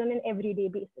saris on an everyday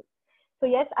basis. So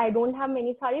yes, I don't have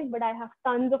many saris, but I have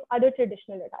tons of other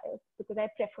traditional attires because I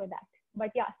prefer that.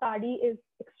 But yeah, sari is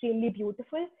extremely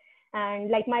beautiful. And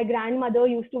like my grandmother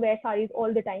used to wear saris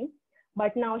all the time,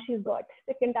 but now she's got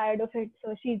sick and tired of it.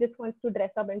 So she just wants to dress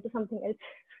up into something else.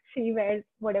 She wears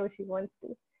whatever she wants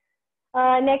to.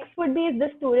 Next would be, is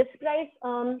this tourist price?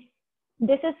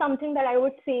 This is something that I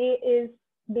would say is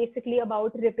basically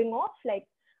about ripping off. Like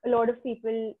a lot of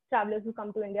people, travelers who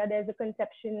come to India, there's a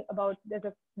conception about,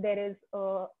 there is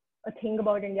a thing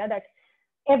about India that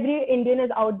every Indian is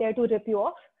out there to rip you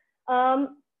off.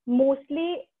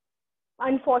 Mostly,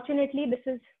 unfortunately,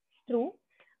 this is true.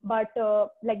 But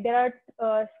like there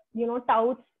are,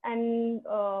 touts and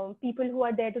people who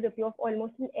are there to rip you off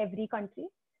almost in every country.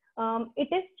 It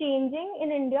is changing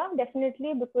in India,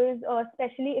 definitely, because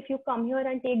especially if you come here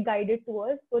and take guided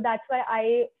tours. So that's why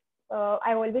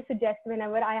I always suggest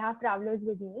whenever I have travelers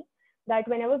with me that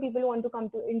whenever people want to come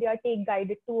to India, take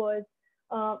guided tours,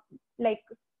 uh, like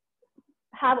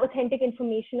have authentic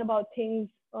information about things.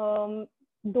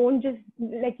 Don't just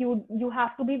like you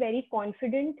have to be very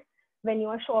confident when you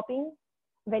are shopping,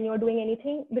 when you're doing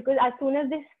anything, because as soon as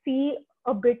they see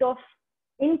a bit of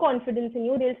inconfidence in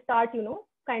you, they'll start,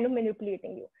 kind of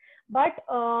manipulating you. But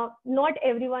not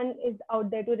everyone is out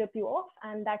there to rip you off,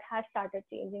 and that has started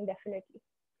changing, definitely.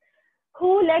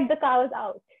 Who let the cows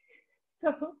out?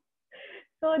 So,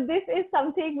 so this is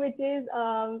something which is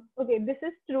okay. This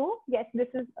is true. Yes, this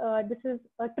is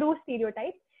a true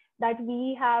stereotype that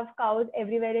we have cows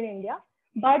everywhere in India.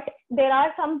 But there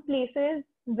are some places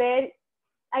where,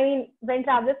 I mean, when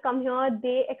travelers come here,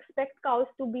 they expect cows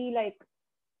to be like,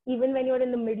 even when you're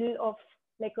in the middle of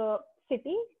like a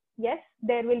city, yes,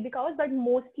 there will be cows, but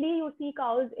mostly you see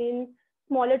cows in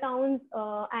smaller towns,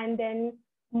 and then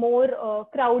more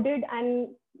crowded and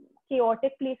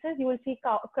chaotic places. You will see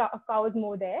cows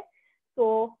more there.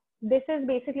 So this is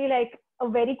basically like a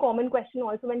very common question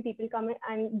also when people come in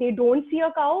and they don't see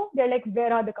a cow. They're like,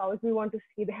 where are the cows? We want to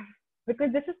see them.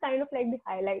 Because this is kind of like the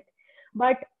highlight.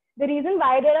 But the reason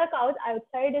why there are cows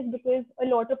outside is because a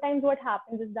lot of times what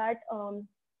happens is that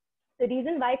the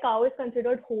reason why cow is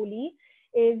considered holy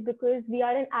is because we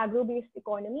are an agro-based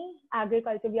economy,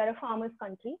 agriculture, we are a farmer's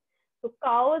country. So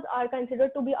cows are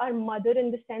considered to be our mother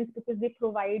in the sense because they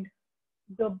provide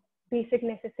the basic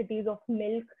necessities of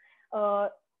milk. Uh,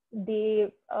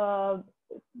 they uh,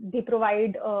 they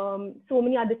provide so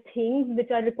many other things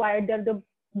which are required. They're the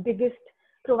biggest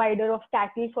provider of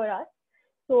cattle for us.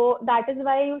 So that is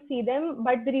why you see them.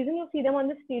 But the reason you see them on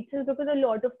the streets is because a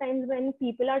lot of times when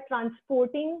people are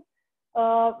transporting,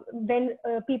 when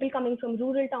people coming from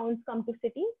rural towns come to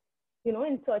cities,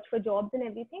 in search for jobs and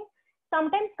everything,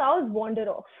 sometimes cows wander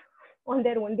off on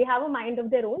their own. They have a mind of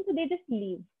their own, so they just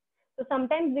leave. So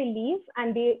sometimes they leave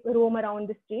and they roam around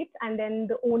the streets, and then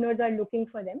the owners are looking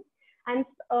for them. And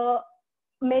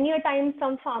many a time,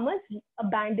 some farmers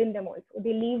abandon them also.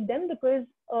 They leave them because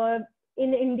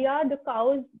in India, the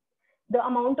cows, the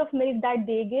amount of milk that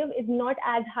they give is not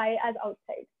as high as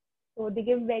outside. So they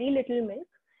give very little milk.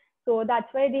 So that's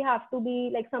why they have to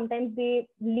be like, sometimes they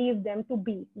leave them to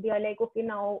be. They are like, okay,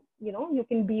 now, you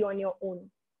can be on your own.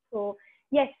 So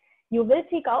yes, you will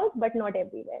see cows, but not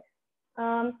everywhere.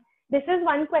 This is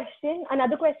one question.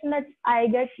 Another question that I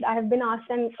have been asked,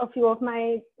 and a few of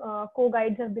my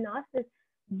co-guides have been asked, is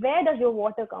where does your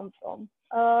water come from?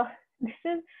 This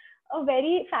is a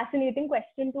very fascinating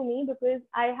question to me because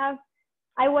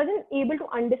I wasn't able to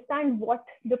understand what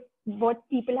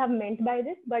people have meant by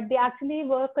this, but they actually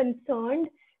were concerned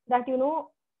that,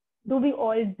 do we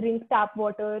all drink tap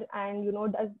water, and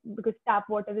because tap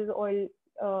water is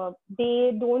all,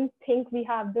 they don't think we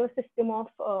have the system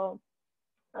of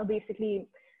basically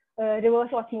reverse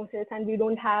osmosis, and we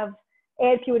don't have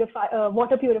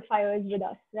water purifiers with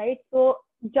us, right? So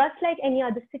just like any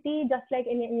other city, just like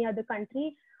any other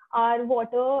country, our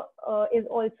water is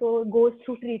also goes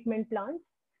through treatment plants.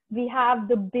 We have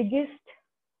the biggest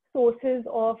sources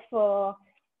of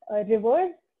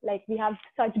rivers. Like, we have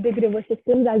such big river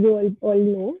systems, as you all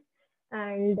know,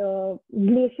 and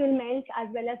glacial melt as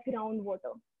well as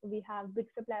groundwater. We have big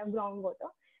supply of groundwater,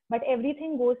 but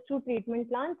everything goes through treatment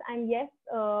plants. And yes,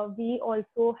 we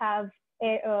also have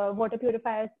water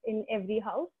purifiers in every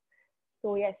house.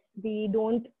 So yes,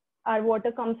 our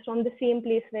water comes from the same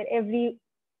place where every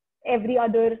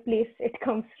other place it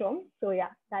comes from. So yeah,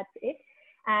 that's it.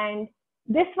 And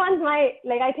this one's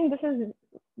I think this is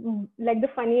like the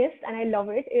funniest, and I love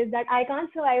it, is that I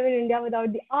can't survive in India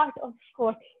without the art of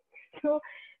squatting. So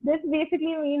this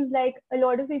basically means, like, a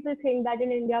lot of people think that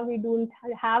in India we don't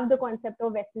have the concept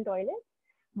of Western toilets,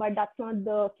 but that's not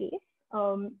the case.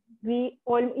 We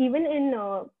all, even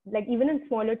in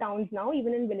smaller towns now,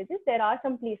 even in villages, there are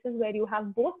some places where you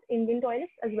have both Indian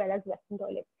toilets as well as Western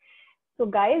toilets. So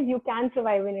guys, you can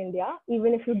survive in India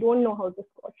even if you don't know how to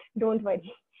squat. Don't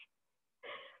worry.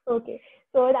 Okay,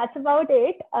 so that's about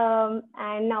it.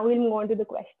 And now we'll move on to the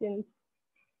questions.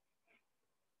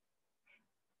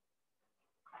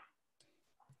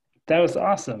 That was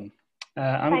awesome.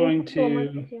 I'm going to. So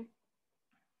much.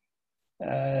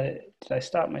 Did I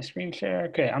stop my screen share?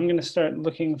 Okay, I'm going to start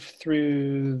looking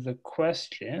through the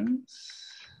questions.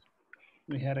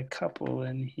 We had a couple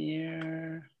in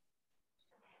here.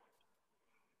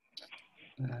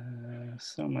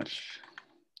 So much.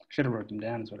 Should have wrote them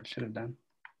down is what I should have done.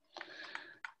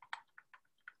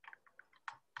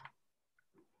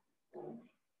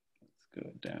 Let's Go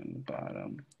down the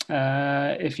bottom.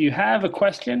 If you have a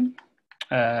question,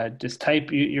 just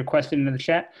type your question into the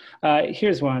chat.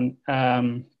 Here's one.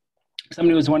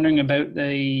 Somebody was wondering about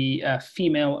the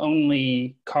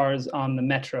female-only cars on the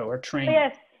metro or train.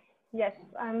 Yes, yes.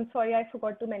 I'm sorry, I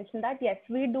forgot to mention that. Yes,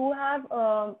 we do have.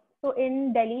 So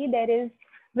in Delhi, there is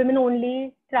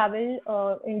women-only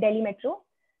travel in Delhi Metro.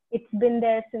 It's been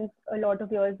there since a lot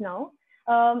of years now.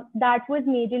 That was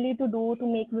majorly to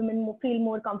make women feel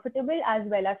more comfortable as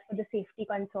well as for the safety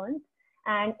concerns,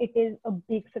 and it is a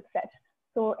big success.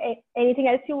 So anything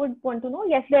else you would want to know?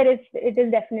 Yes, there is. It is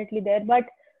definitely there, but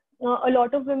a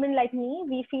lot of women like me,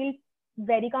 we feel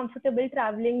very comfortable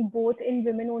traveling both in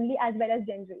women only as well as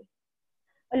general.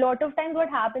 A lot of times what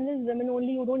happens is women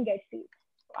only, you don't get seats.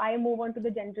 I move on to the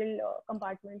general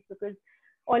compartments because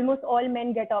almost all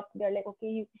men get up. They're like, okay,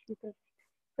 you can.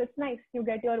 So it's nice. You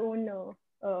get your own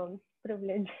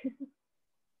privilege.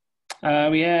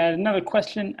 We had another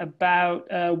question about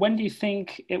when do you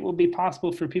think it will be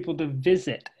possible for people to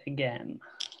visit again?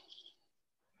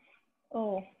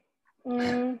 Oh.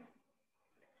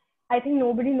 I think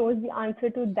nobody knows the answer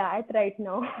to that right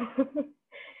now.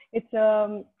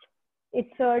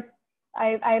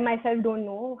 I myself don't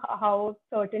know how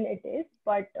certain it is,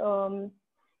 but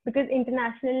because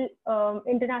international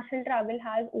travel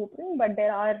has opened, but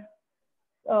there are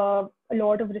a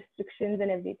lot of restrictions and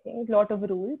everything, a lot of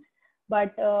rules.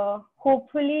 But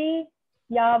hopefully,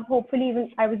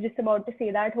 even I was just about to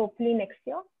say that hopefully next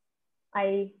year,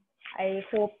 I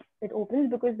hope it opens,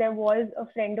 because there was a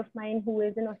friend of mine who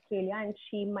is in Australia and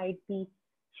she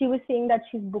was saying that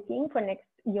she's booking for next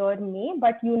year May,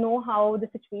 but you know how the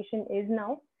situation is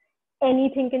now.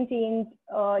 Anything can change,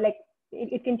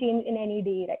 it can change in any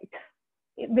day,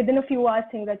 right? Within a few hours,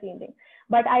 things are changing.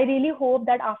 But I really hope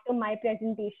that after my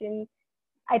presentation,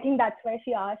 I think that's why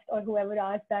she asked, or whoever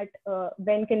asked, that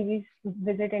when can we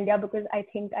visit India, because I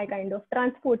think I kind of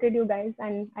transported you guys,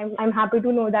 and I'm happy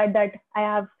to know that I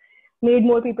have made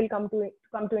more people come to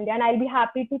India, and I'll be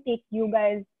happy to take you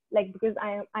guys, because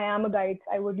I am a guide.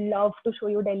 So I would love to show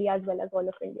you Delhi as well as all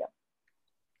of India.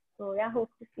 So yeah, hope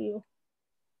to see you.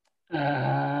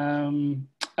 And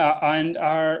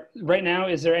right now,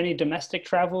 is there any domestic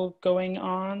travel going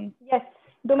on? Yes,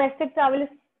 domestic travel is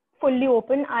fully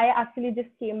open. I actually just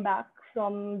came back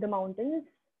from the mountains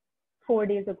 4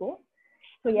 days ago.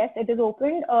 So yes, it is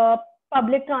open.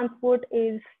 Public transport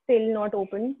is still not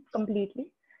open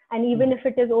completely. And even if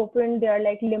it is open, there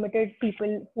are limited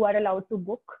people who are allowed to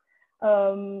book.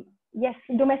 Yes,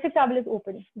 domestic travel is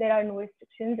open. There are no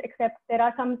restrictions, except there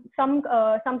are some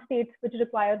states which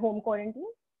require home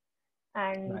quarantine.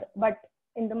 But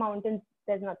in the mountains,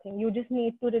 there's nothing. You just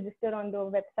need to register on the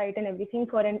website and everything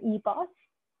for an e-pass.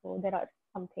 So there are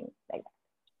some things like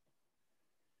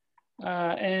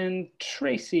that. And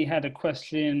Tracy had a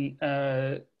question,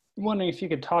 wondering if you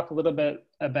could talk a little bit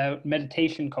about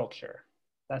meditation culture.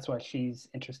 That's why she's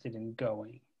interested in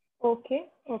going. Okay.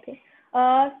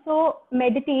 So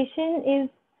meditation is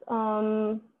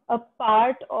a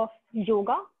part of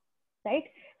yoga, right?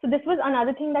 So this was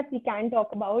another thing that we can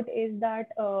talk about, is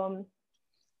that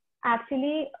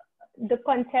actually the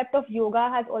concept of yoga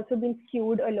has also been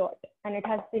skewed a lot, and it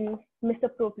has been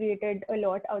misappropriated a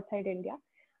lot outside India.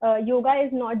 Yoga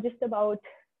is not just about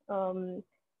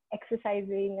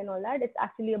exercising and all that. It's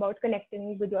actually about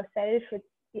connecting with yourself. It's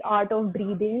the art of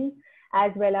breathing,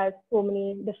 as well as so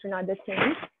many different other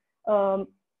things.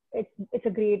 It's a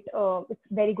great, it's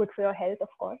very good for your health, of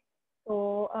course.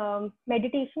 So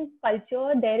meditation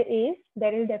culture, there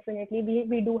is definitely,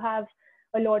 we do have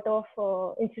a lot of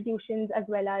institutions, as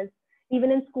well as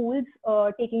even in schools,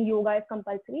 taking yoga is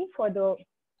compulsory for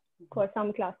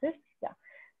some classes. Yeah.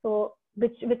 So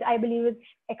which I believe is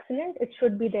excellent. It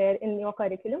should be there in your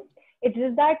curriculum. It's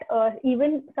just that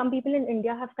even some people in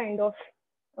India have kind of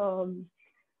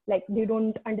they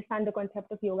don't understand the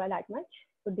concept of yoga that much.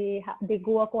 So they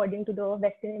go according to the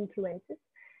Western influences.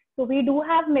 So we do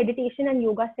have meditation and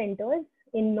yoga centers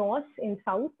in North, in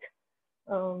South,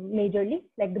 majorly,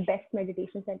 like the best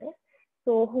meditation centers.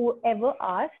 So whoever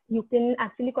asks, you can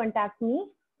actually contact me.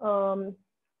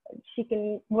 She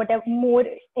can,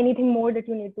 anything more that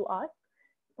you need to ask.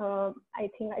 I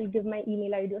think I'll give my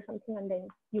email ID or something, and then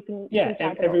you can. Yeah,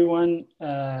 everyone.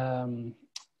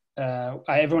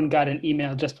 Everyone got an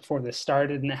email just before this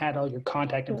started, and it had all your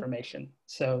contact information.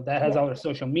 So that has all our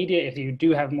social media. If you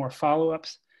do have more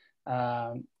follow-ups,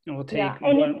 we'll take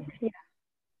one.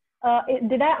 Yeah.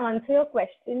 Did I answer your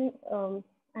question?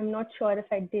 I'm not sure if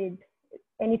I did.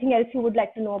 Anything else you would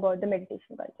like to know about the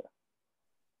meditation culture?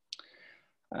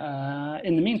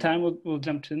 In the meantime, we'll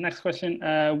jump to the next question.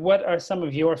 What are some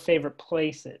of your favorite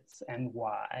places and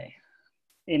why?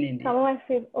 in India? Some of my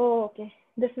favorite. Oh, okay.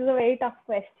 This is a very tough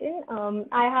question.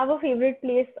 I have a favorite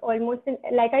place almost in,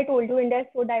 like I told you, India is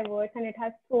so diverse and it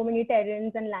has so many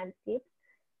terrains and landscapes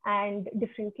and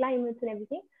different climates and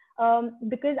everything.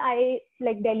 Because I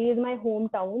like Delhi is my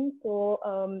hometown,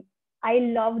 so I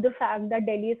love the fact that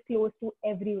Delhi is close to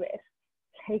everywhere.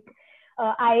 Like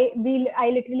I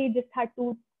literally just had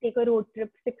to take a road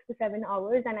trip 6 to 7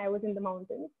 hours, and I was in the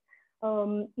mountains.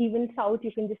 Even south,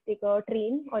 you can just take a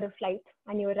train or a flight,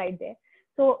 and you're right there.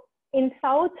 So in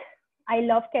south, I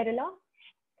love Kerala.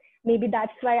 Maybe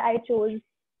that's why I chose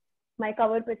my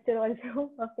cover picture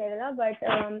also of Kerala. But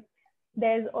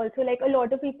there's also like a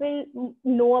lot of people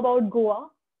know about Goa,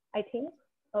 I think,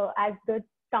 as the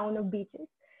town of beaches.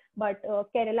 But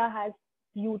Kerala has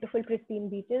beautiful, pristine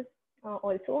beaches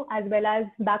also, as well as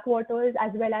backwaters,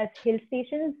 as well as hill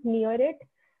stations near it.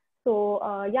 So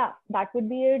yeah, that would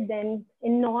be it. Then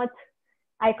in north,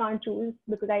 I can't choose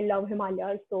because I love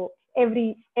Himalayas. So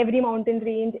every mountain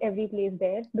range, every place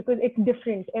there, because it's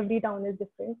different. Every town is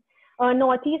different.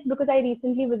 Northeast, because I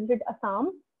recently visited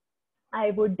Assam,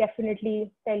 I would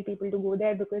definitely tell people to go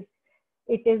there because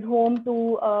it is home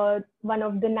to one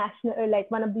of the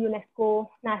one of the UNESCO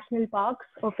national parks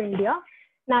of India.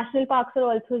 National parks are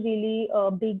also really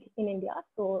big in India,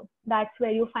 so that's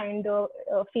where you find the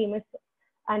famous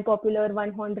and popular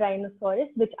one-horned rhinoceros,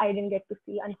 which I didn't get to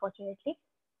see, unfortunately.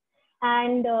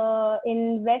 And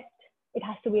in West, it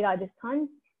has to be Rajasthan.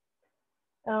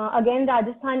 Again,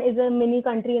 Rajasthan is a mini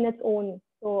country in its own.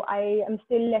 So I am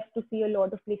still left to see a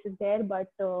lot of places there, but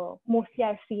mostly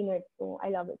I've seen it. So I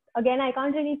love it. Again, I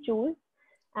can't really choose.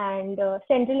 And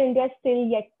Central India is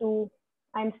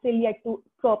I'm still yet to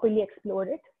properly explore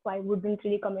it. So I wouldn't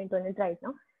really comment on it right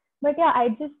now. But yeah,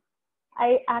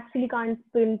 I actually can't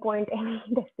pinpoint any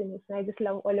destination. I just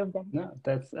love all of them. No,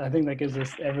 I think that gives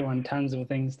everyone tons of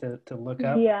things to look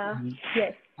up. Yeah,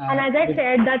 yes. And as I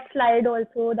said, that slide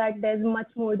also that there's much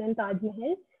more than Taj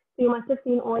Mahal. So you must have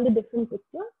seen all the different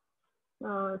pictures.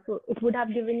 So it would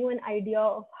have given you an idea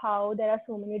of how there are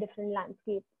so many different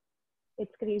landscapes.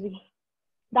 It's crazy.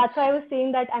 That's why I was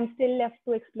saying that I'm still left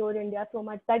to explore India so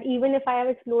much that even if I have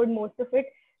explored most of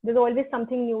it, there's always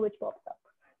something new which pops up.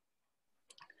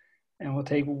 And we'll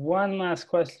take one last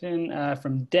question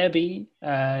from Debbie.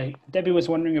 Debbie was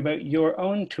wondering about your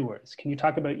own tours. Can you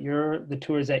talk about the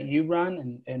tours that you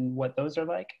run and what those are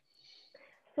like?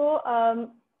 So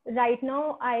right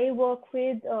now I work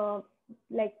with,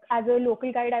 like as a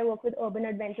local guide, I work with Urban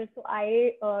Adventures. So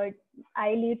I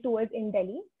lead tours in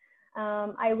Delhi.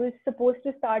 I was supposed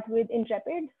to start with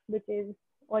Intrepid, which is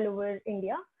all over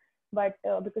India. But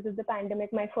because of the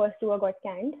pandemic, my first tour got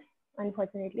canned,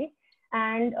 unfortunately.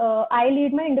 And I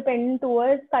lead my independent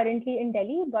tours currently in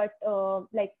Delhi, but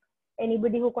like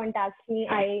anybody who contacts me,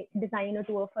 I design a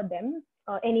tour for them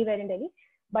anywhere in Delhi.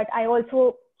 But I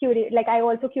also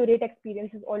curate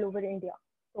experiences all over India.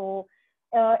 So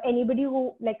anybody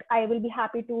who I will be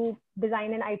happy to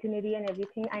design an itinerary and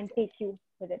everything and take you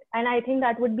with it. And I think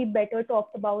that would be better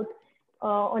talked about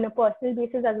on a personal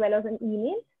basis as well as an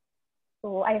email.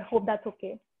 So I hope that's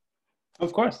okay.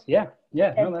 Of course, yeah,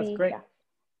 no, that's great. Yeah.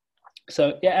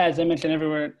 So yeah, as I mentioned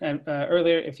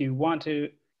earlier, if you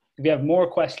have more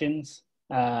questions,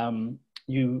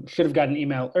 you should have got an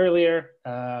email earlier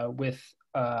with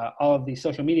all of the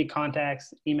social media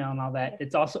contacts, email and all that.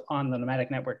 It's also on the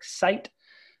Nomadic Network site.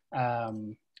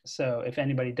 So if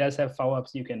anybody does have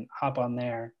follow-ups, you can hop on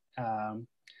there.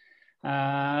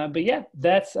 But yeah,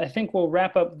 I think we'll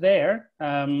wrap up there.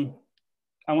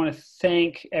 I want to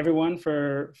thank everyone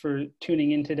for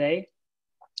tuning in today.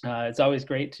 It's always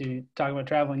great to talk about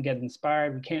travel and get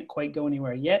inspired. We can't quite go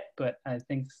anywhere yet, but I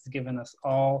think this has given us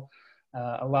all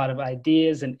a lot of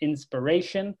ideas and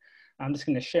inspiration. I'm just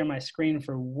going to share my screen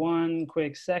for one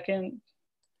quick second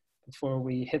before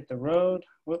we hit the road.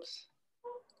 Whoops.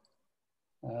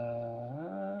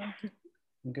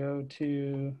 Go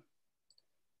to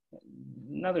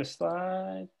another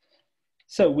slide.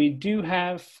 So we do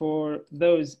have, for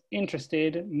those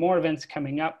interested, more events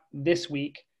coming up this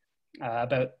week.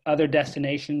 About other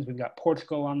destinations. We've got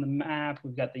Portugal on the map.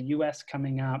 We've got the US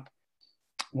coming up.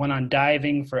 One on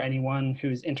diving for anyone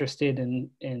who's interested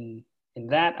in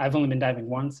that. I've only been diving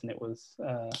once and it was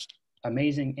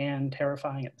amazing and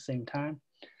terrifying at the same time.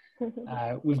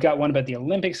 We've got one about the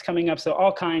Olympics coming up. So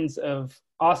all kinds of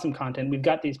awesome content. We've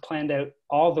got these planned out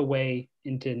all the way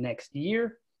into next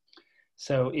year.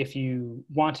 So if you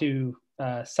want to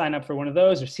sign up for one of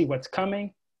those or see what's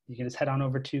coming, you can just head on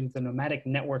over to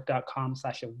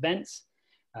thenomadicnetwork.com/events.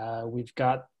 We've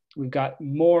got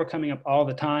more coming up all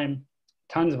the time,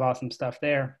 tons of awesome stuff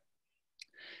there.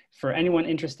 For anyone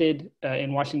interested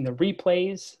in watching the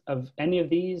replays of any of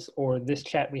these or this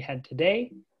chat we had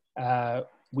today,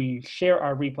 we share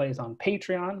our replays on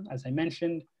Patreon, as I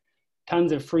mentioned.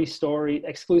 Tons of free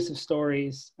exclusive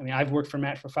stories. I mean, I've worked for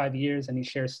Matt for 5 years and he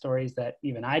shares stories that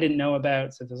even I didn't know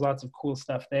about. So there's lots of cool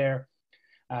stuff there.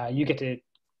 You get to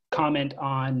comment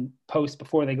on posts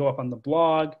before they go up on the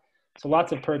blog. So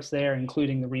lots of perks there,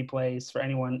 including the replays for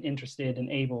anyone interested and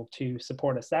able to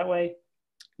support us that way.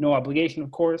 No obligation,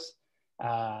 of course.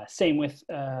 Same with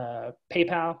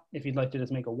PayPal. If you'd like to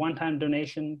just make a one-time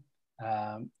donation,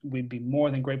 we'd be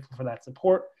more than grateful for that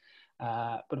support.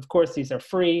 But of course, these are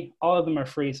free. All of them are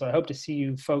free. So I hope to see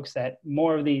you folks at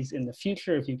more of these in the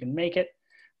future if you can make it.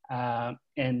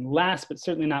 And last, but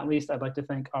certainly not least, I'd like to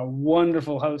thank our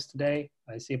wonderful host today.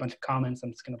 I see a bunch of comments.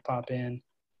 I'm just going to pop in.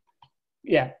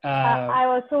 Yeah. I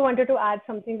also wanted to add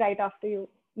something right after you.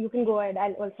 You can go ahead.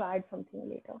 I'll also add something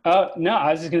later. Oh, no,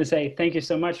 I was just going to say thank you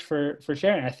so much for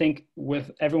sharing. I think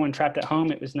with everyone trapped at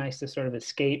home, it was nice to sort of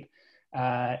escape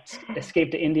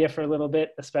to India for a little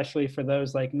bit, especially for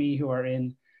those like me who are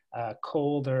in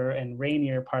colder and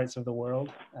rainier parts of the world.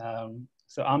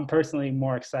 So I'm personally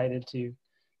more excited to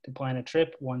plan a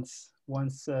trip once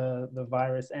the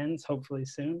virus ends, hopefully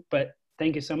soon. But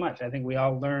thank you so much. I think we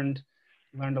all learned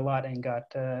a lot and got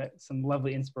some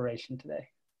lovely inspiration today.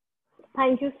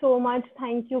 Thank you so much.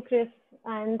 Thank you, Chris.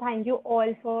 And thank you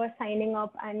all for signing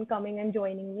up and coming and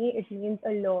joining me. It means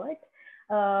a lot.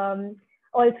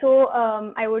 Also,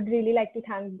 I would really like to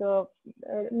thank the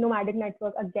Nomadic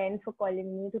Network again for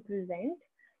calling me to present.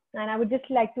 And I would just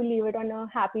like to leave it on a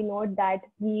happy note that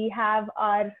we have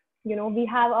our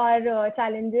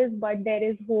challenges, but there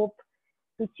is hope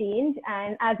to change.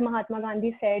 And as Mahatma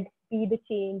Gandhi said, be the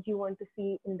change you want to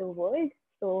see in the world.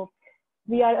 So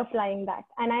we are applying that.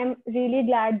 And I'm really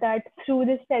glad that through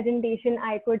this presentation,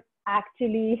 I could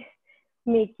actually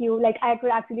I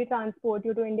could actually transport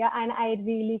you to India. And I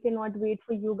really cannot wait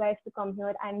for you guys to come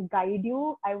here and guide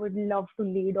you. I would love to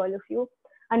lead all of you.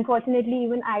 Unfortunately,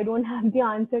 even I don't have the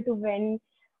answer to when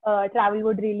travel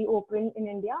would really open in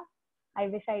India. I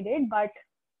wish I did, but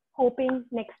hoping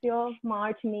next year,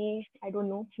 March, May, I don't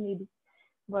know, maybe.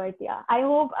 But yeah, I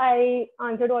hope I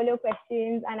answered all your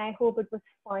questions and I hope it was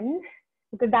fun,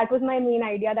 because that was my main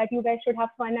idea, that you guys should have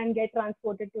fun and get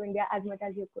transported to India as much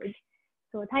as you could.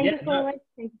 So thank you so much.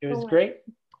 It was great.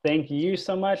 Thank you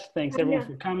so much. Thanks everyone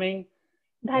for coming.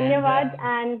 Dhanyavad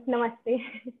and namaste.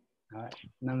 All right.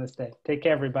 Namaste. Take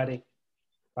care, everybody.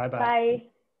 Bye-bye. Bye.